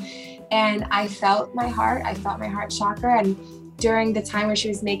that. And I felt my heart chakra. And during the time where she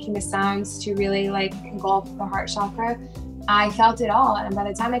was making the sounds to really like engulf the heart chakra, I felt it all. And by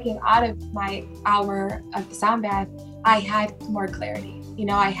the time I came out of my hour of the sound bath, I had more clarity.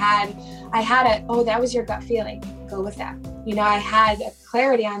 I had that was your gut feeling, go with that. I had a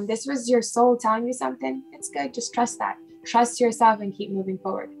clarity on, this was your soul telling you something. It's good. Just trust that. Trust yourself and keep moving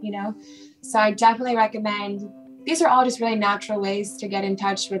forward, So I definitely recommend, these are all just really natural ways to get in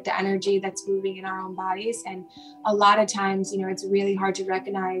touch with the energy that's moving in our own bodies. And a lot of times, it's really hard to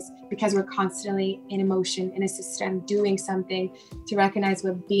recognize, because we're constantly in emotion, in a system, doing something, to recognize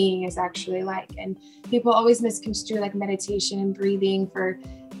what being is actually like. And people always misconstrue like meditation and breathing for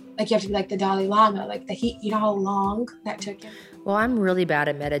Like you have to be like the Dalai Lama, like the heat, you know how long that took him? Well, I'm really bad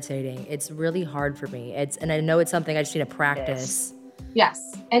at meditating. It's really hard for me. And I know it's something I just need to practice.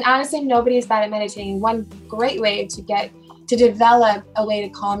 Yes. And honestly, nobody is bad at meditating. One great way to develop a way to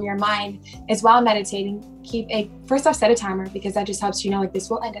calm your mind is while meditating, first off, set a timer, because that just helps you know, like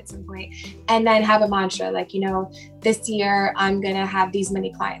this will end at some point. And then have a mantra, like, you know, this year I'm going to have these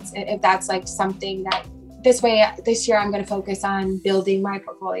many clients. If that's like something that this year I'm going to focus on building my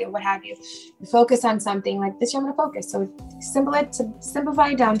portfolio, what have you. Focus on something like this year I'm going to focus. So simplify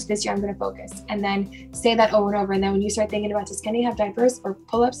it down to this year I'm going to focus, and then say that over and over. And then when you start thinking about just, can you have diapers or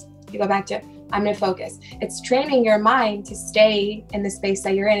pull-ups? You go back to, I'm going to focus. It's training your mind to stay in the space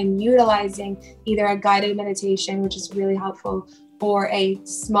that you're in and utilizing either a guided meditation, which is really helpful, or a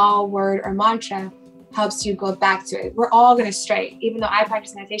small word or mantra helps you go back to it. We're all going to stray. Even though I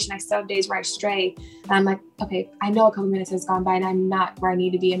practice meditation, I still have days where I stray. And I'm like, okay, I know a couple minutes has gone by and I'm not where I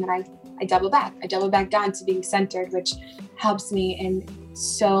need to be. And then I double back. I double back down to being centered, which helps me in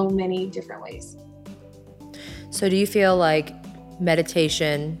so many different ways. So do you feel like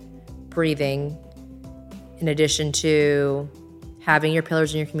meditation, breathing, in addition to having your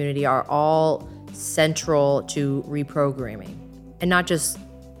pillars in your community, are all central to reprogramming, and not just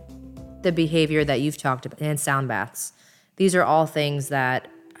the behavior that you've talked about and sound baths? These are all things that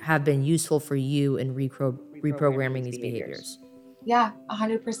have been useful for you in reprogramming these behaviors. Yeah,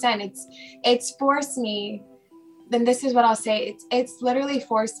 100%. It's forced me, then this is what I'll say. It's literally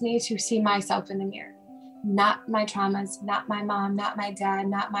forced me to see myself in the mirror, not my traumas, not my mom, not my dad,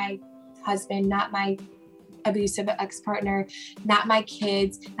 not my husband, not my abusive ex-partner, not my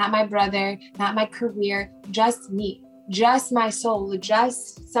kids, not my brother, not my career, just me. Just my soul,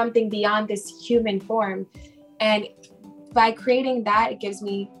 just something beyond this human form. And by creating that, it gives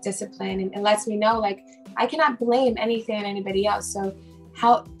me discipline and it lets me know, like, I cannot blame anything on anybody else. So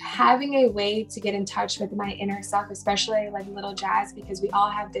having a way to get in touch with my inner self, especially like little Jazz, because we all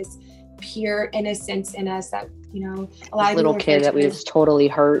have this pure innocence in us that, you know, a lot of little kid that we've totally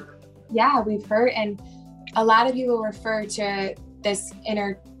hurt. Yeah, we've hurt. And a lot of people refer to this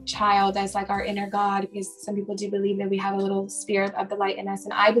inner child as like our inner God, because some people do believe that we have a little spirit of the light in us,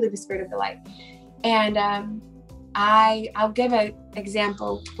 and I believe the spirit of the light. And I'll give an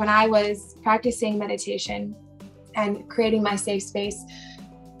example. When I was practicing meditation and creating my safe space,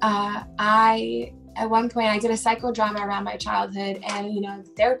 at one point I did a psychodrama around my childhood, and you know, the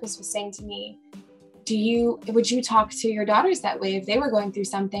therapist was saying to me, would you talk to your daughters that way if they were going through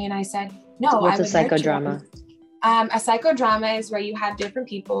something? And I said, no. What's a psychodrama? A psychodrama is where you have different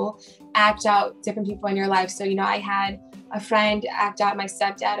people act out different people in your life. So, you know, I had a friend act out my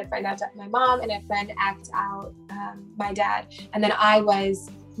stepdad, a friend act out my mom, and a friend act out my dad. And then I was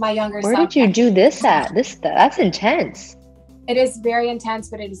my younger self. Where did you do this at? That's intense. It is very intense,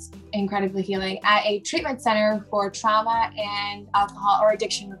 but it is incredibly healing at a treatment center for trauma and alcohol or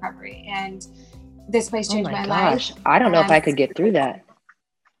addiction recovery. And this place changed my life. I don't know if I could get through that.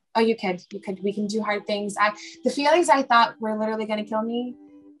 Oh, you could. We can do hard things. The feelings I thought were literally going to kill me,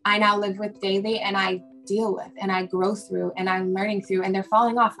 I now live with daily, and I deal with, and I grow through, and I'm learning through, and they're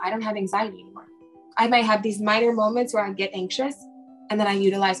falling off. I don't have anxiety anymore. I might have these minor moments where I get anxious, and then I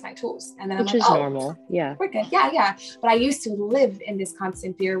utilize my tools, and then I'm like, which is normal. Yeah, we're good. Yeah. But I used to live in this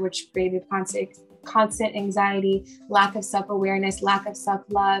constant fear, which created constant anxiety, lack of self-awareness, lack of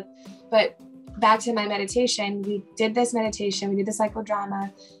self-love. But back to my meditation, we did the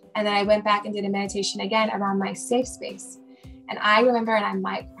psychodrama. And then I went back and did a meditation again around my safe space. And I remember, and I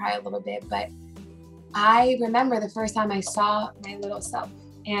might cry a little bit, but I remember the first time I saw my little self.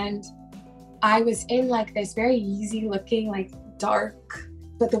 And I was in like this very easy looking, like dark,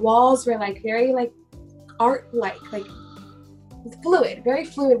 but the walls were like very like art-like, like fluid, very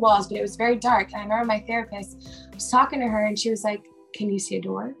fluid walls, but it was very dark. And I remember my therapist was talking to her and she was like, can you see a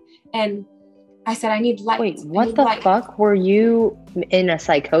door? And I said, I need light. Wait, what the fuck? Were you in a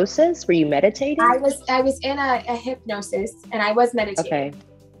psychosis? Were you meditating? I was in a hypnosis and I was meditating. Okay.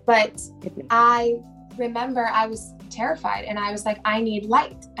 But I remember I was terrified and I was like, I need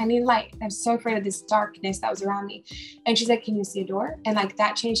light. I'm so afraid of this darkness that was around me. And she's like, can you see a door? And like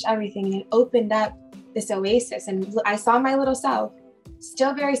that changed everything. And it opened up this oasis. And I saw my little self,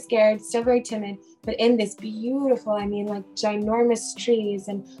 still very scared, still very timid, but in this beautiful, like ginormous trees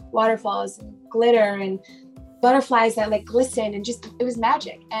and waterfalls and glitter and butterflies that like glisten, and just, it was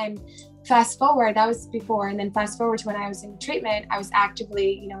magic. And fast forward, that was before. And then fast forward to when I was in treatment, I was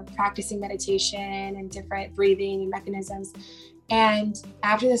actively, practicing meditation and different breathing mechanisms. And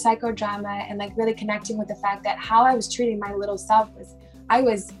after the psychodrama and like really connecting with the fact that how I was treating my little self was, I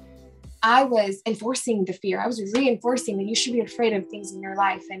was I was enforcing the fear. I was reinforcing that you should be afraid of things in your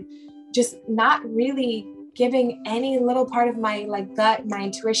life, and just not really giving any little part of my like gut, my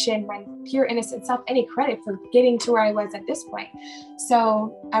intuition, my pure innocent self any credit for getting to where I was at this point.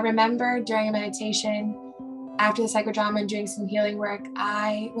 So I remember during a meditation, after the psychodrama and doing some healing work,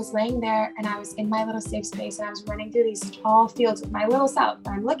 I was laying there and I was in my little safe space, and I was running through these tall fields with my little self. And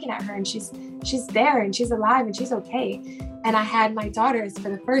I'm looking at her, and she's there, and she's alive, and she's okay. And I had my daughters for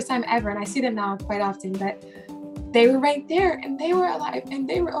the first time ever, and I see them now quite often, but they were right there, and they were alive, and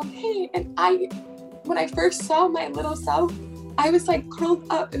they were okay. And when I first saw my little self, I was like curled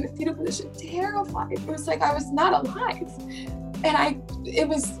up in the fetal position, terrified. It was like I was not alive. And it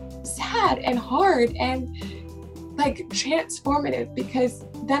was sad and hard and like transformative, because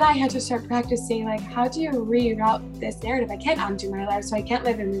then I had to start practicing, like, how do you reroute this narrative? I can't undo my life, so I can't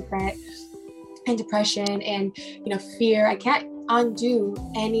live in regret and depression and, fear. I can't undo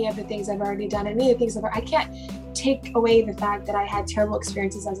any of the things I've already done, and any of the things I can't take away the fact that I had terrible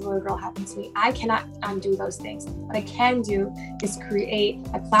experiences as a little girl happen to me. I cannot undo those things. What I can do is create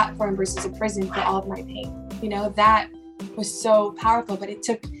a platform versus a prison for all of my pain. That was so powerful, but it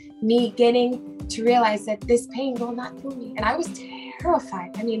took me getting to realize that this pain will not kill me. And I was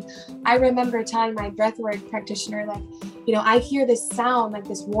terrified. I mean, I remember telling my breathwork practitioner, like, I hear this sound, like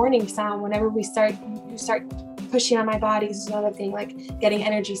this warning sound whenever you start pushing on my body. This is another thing, like getting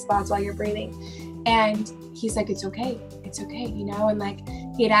energy spots while you're breathing. And he's like, it's okay, and like,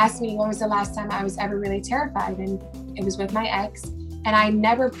 he had asked me when was the last time I was ever really terrified, and it was with my ex, and I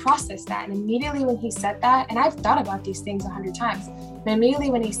never processed that. And immediately when he said that, and I've thought about these things 100 times, but immediately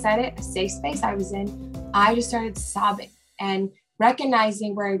when he said it, a safe space I was in, I just started sobbing, and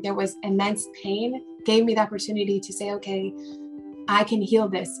recognizing where there was immense pain gave me the opportunity to say, okay, I can heal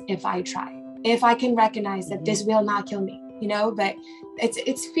this if I try, if I can recognize that this will not kill me, but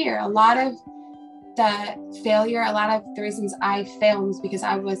it's fear. A lot of the failure, a lot of the reasons I failed was because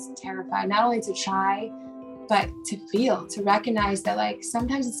I was terrified, not only to try, but to feel, to recognize that, like,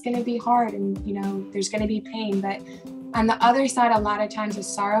 sometimes it's going to be hard, and, there's going to be pain, but on the other side, a lot of times with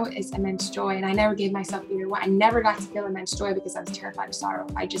sorrow is immense joy. And I never gave myself either one. I never got to feel immense joy because I was terrified of sorrow.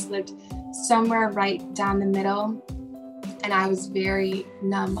 I just lived somewhere right down the middle, and I was very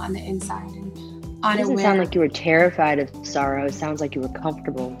numb on the inside and unaware. It doesn't sound like you were terrified of sorrow. It sounds like you were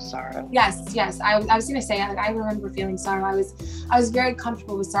comfortable with sorrow. Yes. I was going to say, like, I remember feeling sorrow. I was very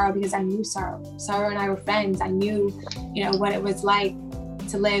comfortable with sorrow because I knew sorrow. Sorrow and I were friends. I knew, what it was like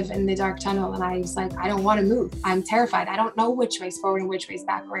to live in the dark tunnel. And I was like, I don't want to move. I'm terrified. I don't know which way's forward and which way's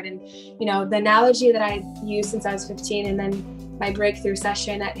backward. And, the analogy that I used since I was 15, and then my breakthrough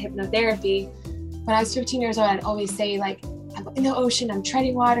session at hypnotherapy, when I was 15 years old, I'd always say, like, I'm in the ocean, I'm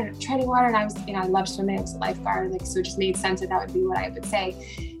treading water. And I was, I love swimming. I was a lifeguard. Like, so it just made sense that would be what I would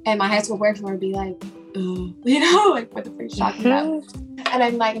say. And my high school boyfriend would be like, like, what the freak talking about? And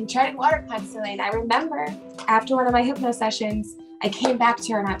I'm like, I'm treading water constantly. And I remember after one of my hypno sessions, I came back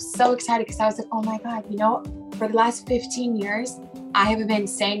to her, and I was so excited because I was like, oh my God, for the last 15 years, I have been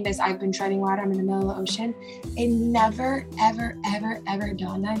saying this. I've been treading water. I'm in the middle of the ocean. It never, ever, ever, ever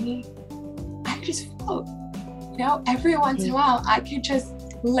dawned on me. I could just float. Every once in a while, I could just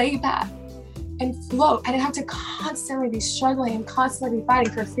lay back and float. I didn't have to constantly be struggling and constantly be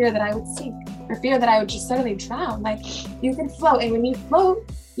fighting for fear that I would sink, for fear that I would just suddenly drown. Like, you can float. And when you float,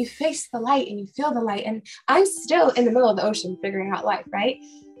 you face the light and you feel the light. And I'm still in the middle of the ocean figuring out life, right?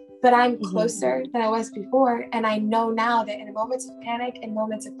 But I'm closer than I was before. And I know now that in moments of panic, in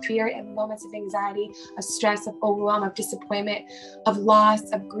moments of fear, in moments of anxiety, of stress, of overwhelm, of disappointment, of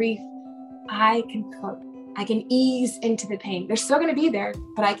loss, of grief, I can float. I can ease into the pain. They're still going to be there,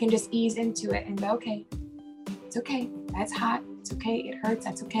 but I can just ease into it and go, okay, it's okay. That's hot. It's okay. It hurts.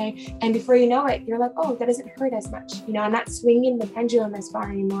 That's okay. And before you know it, you're like, oh, that doesn't hurt as much. I'm not swinging the pendulum as far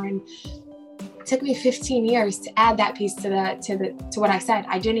anymore. And it took me 15 years to add that piece to what I said.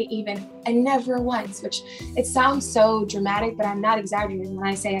 I never once, which it sounds so dramatic, but I'm not exaggerating when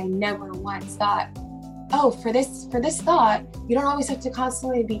I say I never once thought, oh, for this thought, you don't always have to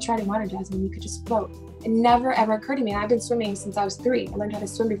constantly be treading water, Jasmine. You could just float. It never ever occurred to me. And I've been swimming since I was 3. I learned how to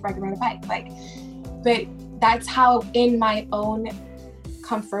swim before I could ride a bike. But that's how, in my own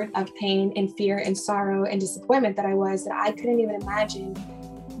comfort of pain and fear and sorrow and disappointment that I couldn't even imagine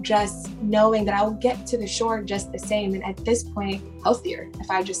just knowing that I will get to the shore just the same. And at this point, healthier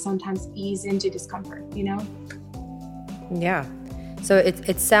if I just sometimes ease into discomfort, Yeah. So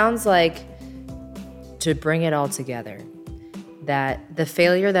it sounds like, to bring it all together, that the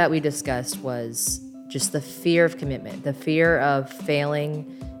failure that we discussed was just the fear of commitment, the fear of failing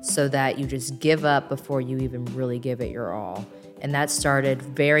so that you just give up before you even really give it your all. and that started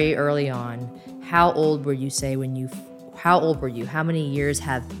very early on. How old were you, how many years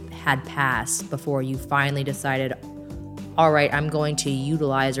had passed before you finally decided, all right, I'm going to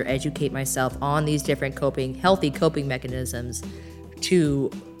utilize or educate myself on these different healthy coping mechanisms to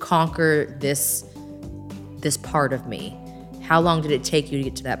conquer this part of me? How long did it take you to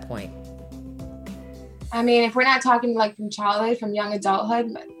get to that point? I mean, if we're not talking like from childhood, from young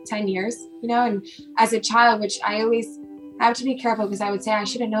adulthood, 10 years, and as a child, which I always have to be careful because I would say I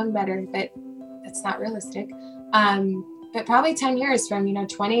should have known better, but that's not realistic. But probably 10 years from,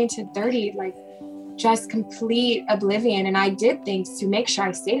 20 to 30, like just complete oblivion. And I did things to make sure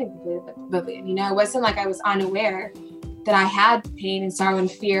I stayed in oblivion. It wasn't like I was unaware that I had pain and sorrow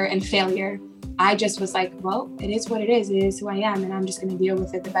and fear and failure. I just was like, well, it is what it is. It is who I am. And I'm just going to deal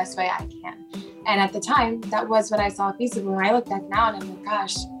with it the best way I can. And at the time, that was what I saw feasible. When I look back now and I'm like,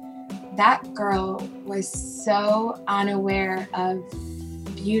 gosh, that girl was so unaware of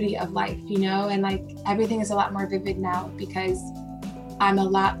beauty of life, and like everything is a lot more vivid now because I'm a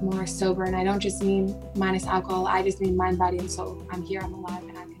lot more sober. And I don't just mean minus alcohol. I just mean mind, body, and soul. I'm here, I'm alive,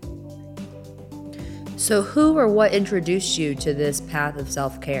 and I can move over. So who or what introduced you to this path of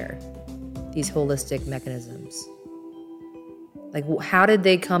self-care, these holistic mechanisms? Like, how did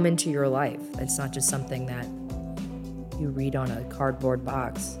they come into your life? It's not just something that you read on a cardboard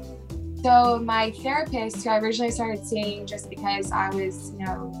box. So my therapist, who I originally started seeing just because I was,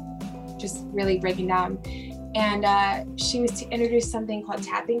 just really breaking down, and she was to introduce something called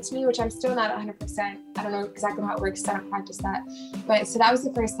tapping to me, which I'm still not 100%. I don't know exactly how it works because I don't practice that. But so that was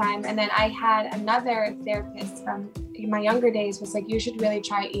the first time. And then I had another therapist from my younger days was like, you should really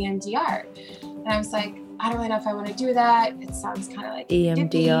try EMDR. And I was like, I don't really know if I want to do that. It sounds kind of like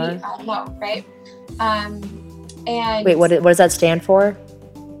EMDR. I don't know, right? And wait, what does that stand for?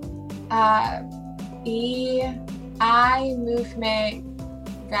 Eye movement,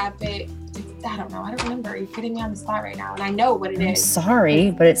 rapid. I don't know. I don't remember. You're putting me on the spot right now, and I know what it is. I'm sorry,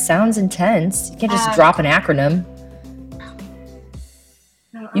 but it sounds intense. You can't just drop an acronym.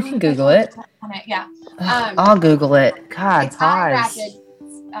 You can Google it. Yeah. I'll Google it. God, it's pause.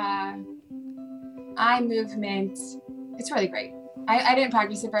 Eye eye movement. It's really great. I didn't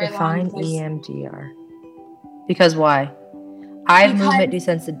practice it very long. Define EMDR. Because why? Eye movement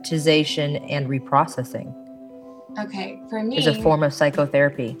desensitization and reprocessing. Okay, for me, is a form of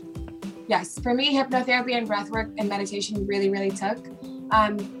psychotherapy. Yes, for me, hypnotherapy and breathwork and meditation really, really took.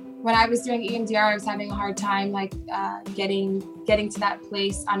 When I was doing EMDR, I was having a hard time, getting to that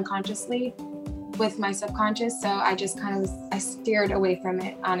place unconsciously with my subconscious. So I just I steered away from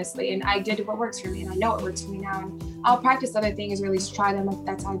it, honestly. And I did what works for me, and I know it works for me now. And I'll practice other things, or at least try them.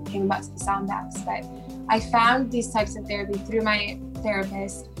 That's how I came about to the sound baths. But I found these types of therapy through my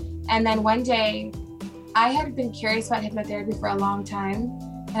therapist. And then one day, I had been curious about hypnotherapy for a long time.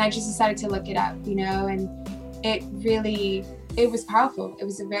 And I just decided to look it up, and it was powerful. It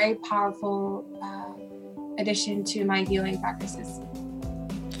was a very powerful addition to my healing practices.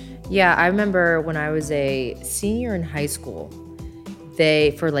 Yeah, I remember when I was a senior in high school,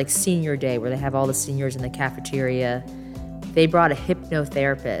 for senior day, where they have all the seniors in the cafeteria, they brought a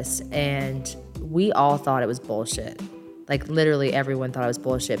hypnotherapist, and we all thought it was bullshit. Like literally everyone thought it was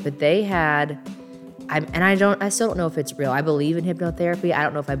bullshit, but they had, I still don't know if it's real. I believe in hypnotherapy. I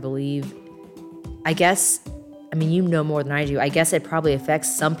don't know if I believe, you know more than I do. I guess it probably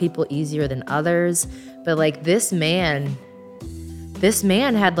affects some people easier than others, but this man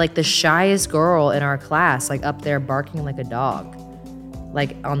had the shyest girl in our class, up there barking like a dog,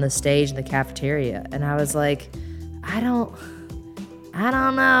 on the stage in the cafeteria. And I was like, I don't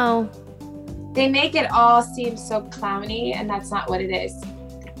know. They make it all seem so clowny, and that's not what it is.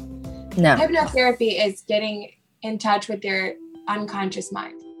 No. Hypnotherapy is getting in touch with your unconscious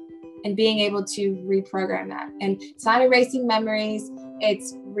mind and being able to reprogram that. And it's not erasing memories,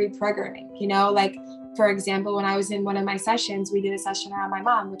 it's reprogramming, for example, when I was in one of my sessions, we did a session around my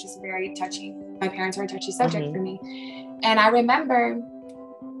mom, which is my parents are a touchy subject for me. And I remember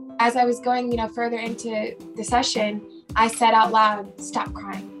as I was going, further into the session, I said out loud, "Stop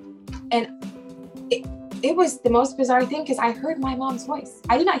crying." And it was the most bizarre thing because I heard my mom's voice.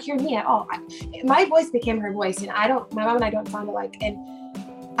 I did not hear me at all. My voice became her voice, and my mom and I don't sound alike. And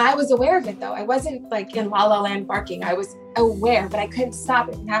I was aware of it though. I wasn't in La La Land barking. I was aware, but I couldn't stop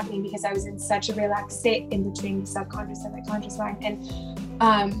it from happening because I was in such a relaxed state in between the subconscious and my conscious mind, and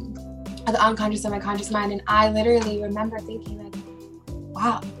the unconscious and my conscious mind. And I literally remember thinking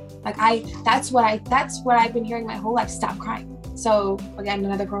wow, that's what I've been hearing my whole life. Stop crying. So again,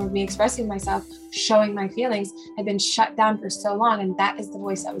 another form of me expressing myself, showing my feelings, had been shut down for so long. And that is the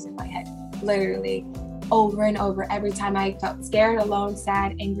voice that was in my head, literally over and over. Every time I felt scared, alone,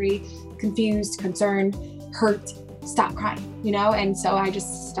 sad, angry, confused, concerned, hurt, stop crying, you know? And so I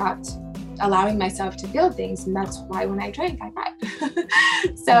just stopped allowing myself to feel things. And that's why when I drank, I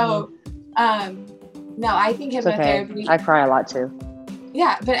cried. So, no, I think hypnotherapy. Okay. I cry a lot too.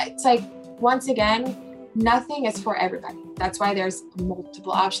 Yeah, but it's like, once again, nothing is for everybody. That's why there's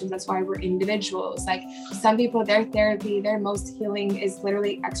multiple options. That's why we're individuals. Like some people, their therapy, their most healing is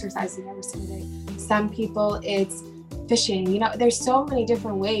literally exercising every single day. Some people, it's fishing. You know, there's so many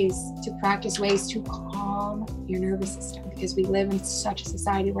different ways to practice, ways to calm your nervous system, because we live in such a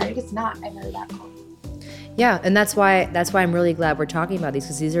society where it is not ever that calm. Yeah, and that's why I'm really glad we're talking about these,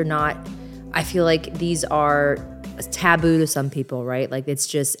 because these are not, I feel like these are taboo to some people, right? Like it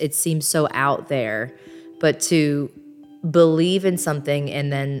seems so out there, but to believe in something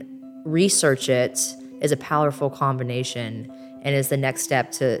and then research it is a powerful combination and is the next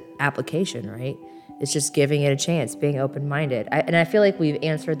step to application, right? It's just giving it a chance, being open-minded. And I feel like we've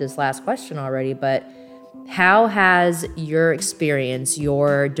answered this last question already, but how has your experience,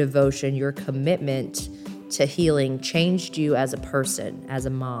 your devotion, your commitment to healing changed you as a person, as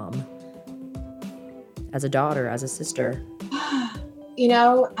a mom, as a daughter, as a sister? You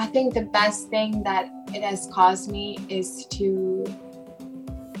know, I think the best thing that it has caused me is to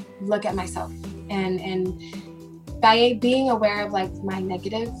look at myself and by being aware of like my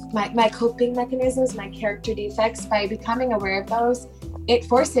negative, my coping mechanisms, my character defects, by becoming aware of those, it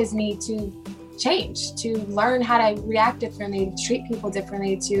forces me to change, to learn how to react differently, to treat people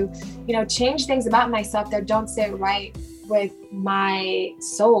differently, to, you know, change things about myself that don't sit right with my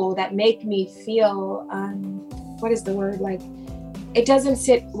soul, that make me feel, what is the word? Like, it doesn't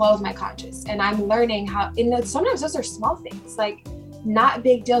sit well with my conscience. And I'm learning how, and sometimes those are small things, like not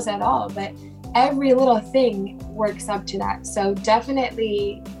big deals at all, but every little thing works up to that. So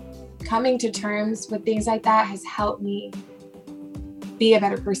definitely coming to terms with things like that has helped me be a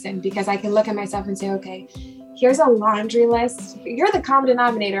better person, because I can look at myself and say, okay, here's a laundry list. You're the common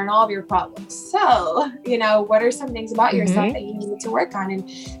denominator in all of your problems. So, you know, what are some things about yourself that you need to work on? And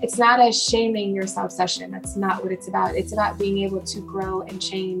it's not a shaming yourself session. That's not what it's about. It's about being able to grow and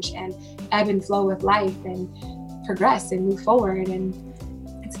change and ebb and flow with life and progress and move forward. And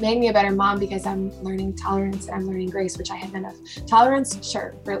it's made me a better mom because I'm learning tolerance and I'm learning grace, which I had none of. Tolerance,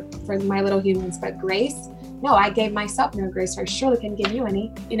 sure, for my little humans, but grace, no, I gave myself no grace, so I surely can give you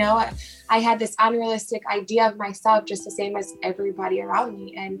any. You know, I had this unrealistic idea of myself just the same as everybody around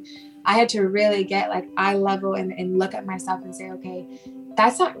me. And I had to really get like eye level and look at myself and say, okay,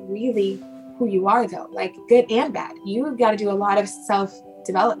 that's not really who you are though, like good and bad. You've got to do a lot of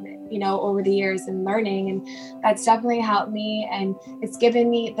self-development, you know, over the years and learning. And that's definitely helped me. And it's given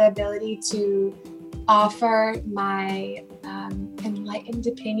me the ability to offer my enlightened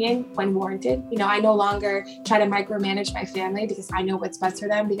opinion when warranted. You know, I no longer try to micromanage my family because I know what's best for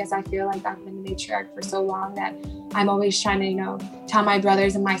them, because I feel like I've been the matriarch for so long that I'm always trying to, you know, tell my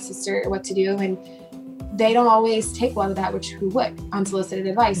brothers and my sister what to do. And they don't always take well to that, which who would? Unsolicited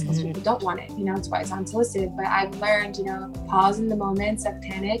advice. Most people don't want it. You know, it's why it's unsolicited. But I've learned, you know, pause in the moments of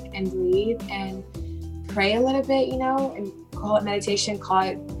panic and breathe and pray a little bit, you know, and call it meditation, call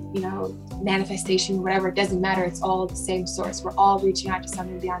it, you know, manifestation, whatever, it doesn't matter. It's all the same source. We're all reaching out to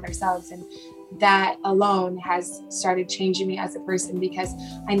something beyond ourselves. And that alone has started changing me as a person, because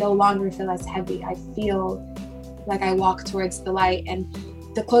I no longer feel as heavy. I feel like I walk towards the light, and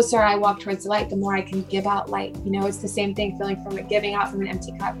the closer I walk towards the light, the more I can give out light. You know, it's the same thing, feeling from it, giving out from an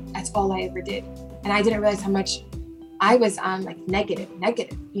empty cup. That's all I ever did. And I didn't realize how much I was on like negative,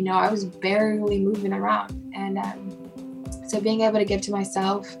 you know, I was barely moving around. And so being able to give to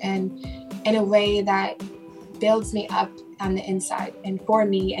myself and in a way that builds me up on the inside and for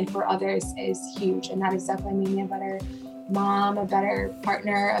me and for others is huge. And that has definitely made me a better mom, a better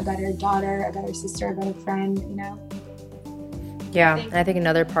partner, a better daughter, a better sister, a better friend, you know? Yeah, I think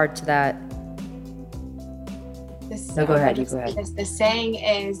another part to that. Go ahead. The saying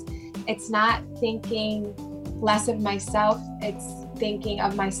is, it's not thinking less of myself, it's thinking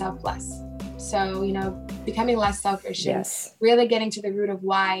of myself less. So, you know, becoming less selfish and really getting to the root of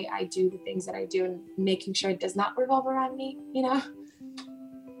why I do the things that I do and making sure it does not revolve around me, you know?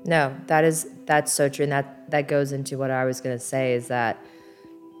 No, that's so true. And that goes into what I was going to say, is that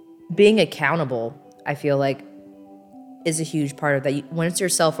being accountable, I feel like, is a huge part of that. Once you're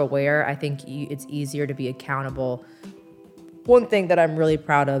self-aware, I think it's easier to be accountable. One thing that I'm really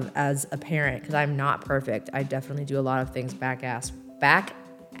proud of as a parent, because I'm not perfect, I definitely do a lot of things backwards,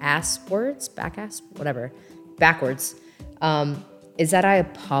 is that I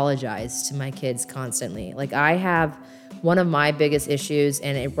apologize to my kids constantly. Like, I have one of my biggest issues,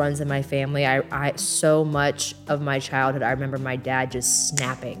 and it runs in my family, I so much of my childhood, I remember my dad just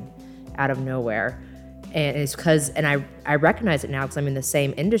snapping out of nowhere. And it's because, and I recognize it now because I'm in the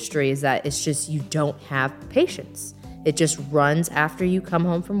same industry, is that it's just, you don't have patience. It just runs after you come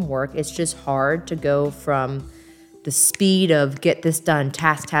home from work. It's just hard to go from the speed of get this done,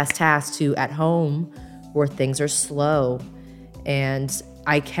 task, to at home where things are slow. And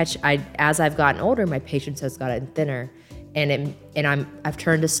as I've gotten older, my patience has gotten thinner, and I've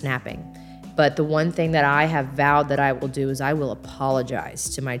turned to snapping. But the one thing that I have vowed that I will do is I will apologize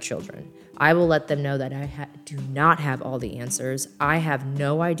to my children. I will let them know that I do not have all the answers. I have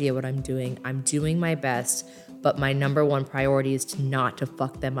no idea what I'm doing. I'm doing my best, but my number one priority is not to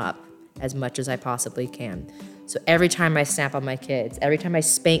fuck them up as much as I possibly can. So every time I snap on my kids, every time I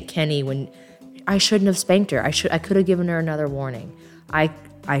spank Kenny when I shouldn't have spanked her, I could have given her another warning.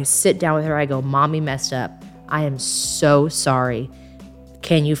 I sit down with her, I go, Mommy messed up. I am so sorry.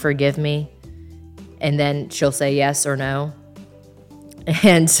 Can you forgive me? And then she'll say yes or no.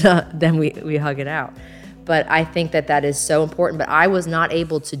 And then we hug it out. But I think that is so important. But I was not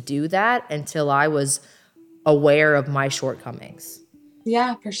able to do that until I was aware of my shortcomings.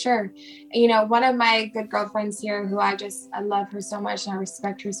 Yeah, for sure. You know, one of my good girlfriends here who I love her so much and I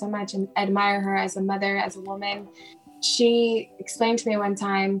respect her so much and admire her as a mother, as a woman. She explained to me one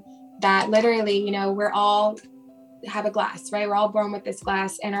time that literally, you know, we're all have a glass, right? We're all born with this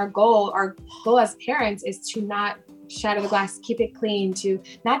glass, and our goal as parents is to not shatter the glass, keep it clean, to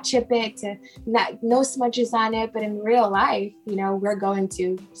not chip it, to not no smudges on it. But in real life, you know, we're going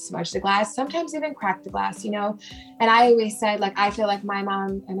to smudge the glass, sometimes even crack the glass, you know. And I always said, like, I feel like my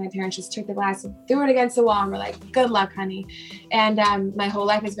mom and my parents just took the glass and threw it against the wall and were like, good luck, honey. And my whole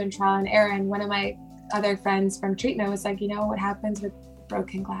life has been trial and error. And one of my other friends from treatment was like, you know, what happens with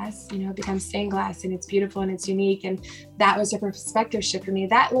broken glass, you know, it becomes stained glass, and it's beautiful and it's unique. And that was a perspective shift for me.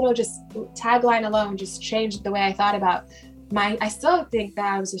 That little just tagline alone just changed the way I thought about I still think that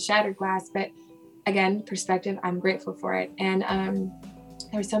I was a shattered glass, but again, perspective, I'm grateful for it. And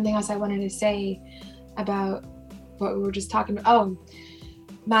there was something else I wanted to say about what we were just talking about. Oh,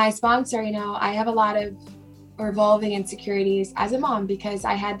 my sponsor, you know, I have a lot of revolving insecurities as a mom because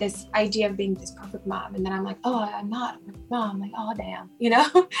I had this idea of being this perfect mom. And then I'm like, oh, I'm not a perfect mom. I'm like, oh, damn, you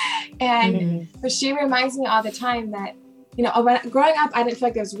know? And but she reminds me all the time that, you know, when growing up, I didn't feel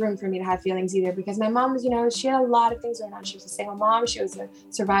like there was room for me to have feelings either, because my mom was, you know, she had a lot of things going on. She was a single mom. She was a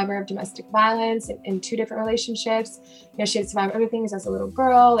survivor of domestic violence in 2 different relationships. You know, she had survived other things as a little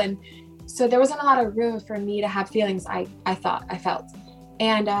girl. And so there wasn't a lot of room for me to have feelings I felt.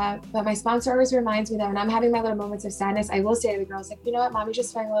 And, but my sponsor always reminds me that when I'm having my little moments of sadness, I will say to the girls, like, you know what, Mommy's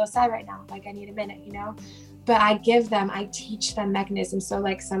just feeling a little sad right now. Like, I need a minute, you know, but I teach them mechanisms. So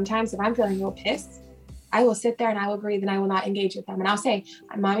like, sometimes if I'm feeling real pissed, I will sit there and I will breathe and I will not engage with them. And I'll say,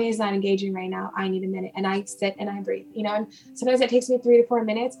 Mommy is not engaging right now. I need a minute. And I sit and I breathe, you know, and sometimes it takes me 3 to 4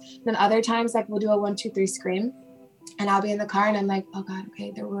 minutes. Then other times, like, we'll do a 1, 2, 3 scream. And I'll be in the car and I'm like, oh God,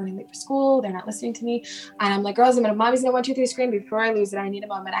 okay, they're running late for school. They're not listening to me. And I'm like, girls, Mommy's gonna 1, 2, 3 scream before I lose it. I need a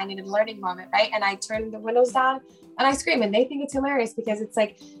moment. I need a learning moment, right? And I turn the windows down and I scream, and they think it's hilarious because it's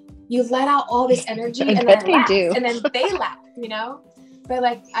like, you let out all this energy and then I laugh, and then they laugh, you know? But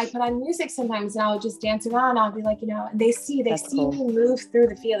like, I put on music sometimes and I'll just dance around. I'll be like, you know, and they see cool. me move through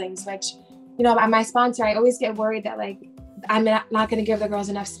the feelings, which, you know, my sponsor, I always get worried that like, I'm not going to give the girls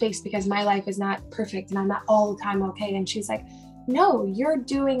enough space because my life is not perfect and I'm not all the time okay. And she's like, no,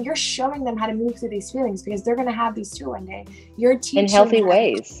 you're showing them how to move through these feelings because they're going to have these too one day. You're teaching in healthy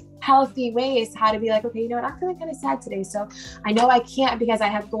ways how to be like, okay, you know what, I'm feeling kind of sad today. So I know I can't, because I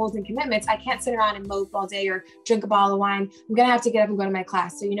have goals and commitments. I can't sit around and mope all day or drink a bottle of wine. I'm going to have to get up and go to my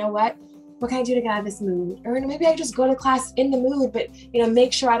class. So you know what can I do to get out of this mood? Or maybe I just go to class in the mood, but, you know,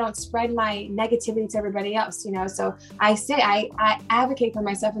 make sure I don't spread my negativity to everybody else, you know? So I advocate for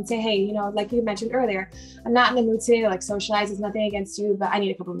myself and say, hey, you know, like you mentioned earlier, I'm not in the mood today to like socialize. It's nothing against you, but I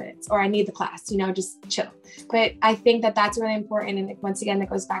need a couple minutes, or I need the class, you know, just chill. But I think that that's really important. And once again, that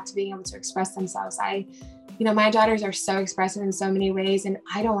goes back to being able to express themselves. You know, my daughters are so expressive in so many ways, and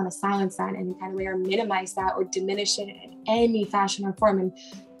I don't want to silence that in any kind of way or minimize that or diminish it in any fashion or form. And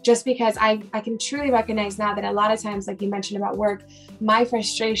just because I can truly recognize now that a lot of times, like you mentioned about work, my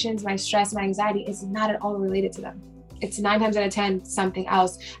frustrations, my stress, my anxiety is not at all related to them. It's 9 times out of 10 something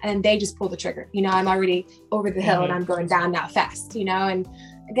else. And then they just pull the trigger. You know, I'm already over the hill and I'm going down now fast, you know? And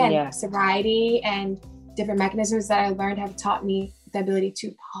again, sobriety and different mechanisms that I learned have taught me the ability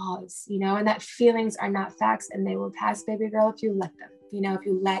to pause, you know, and that feelings are not facts and they will pass, baby girl, if you let them, you know, if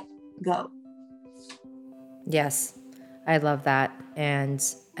you let go. Yes, I love that. And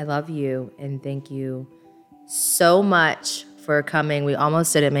I love you, and thank you so much for coming. We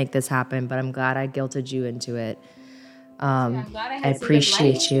almost didn't make this happen, but I'm glad I guilted you into it. I'm glad I I had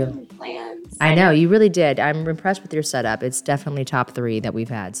appreciate some you. good plans. I know, you really did. I'm impressed with your setup. It's definitely top 3 that we've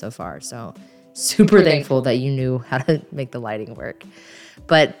had so far. So super thankful that you knew how to make the lighting work.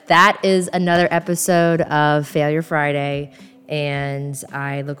 But that is another episode of Failure Friday. And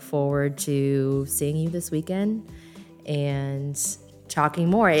I look forward to seeing you this weekend and talking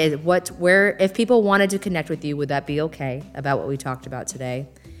more. If people wanted to connect with you, would that be okay about what we talked about today?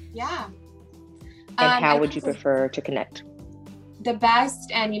 Yeah. And how would you prefer to connect? The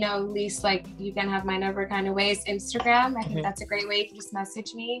best and, least like you can have my number kind of way is Instagram. I think that's a great way. You can just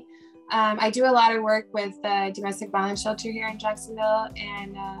message me. I do a lot of work with the domestic violence shelter here in Jacksonville.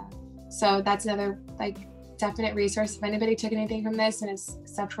 And so that's another definite resource. If anybody took anything from this and is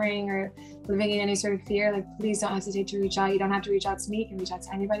suffering or living in any sort of fear, please don't hesitate to reach out. You don't have to reach out to me. You can reach out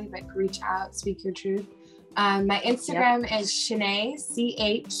to anybody, but reach out, speak your truth. My Instagram is Chanae,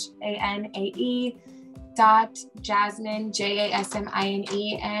 CHANAE .Jasmine,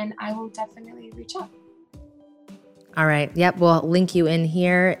 JASMINE, and I will definitely reach out. All right. Yep. We'll link you in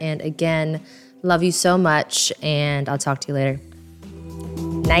here. And again, love you so much. And I'll talk to you later.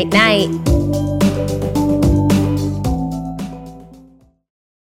 Night, night.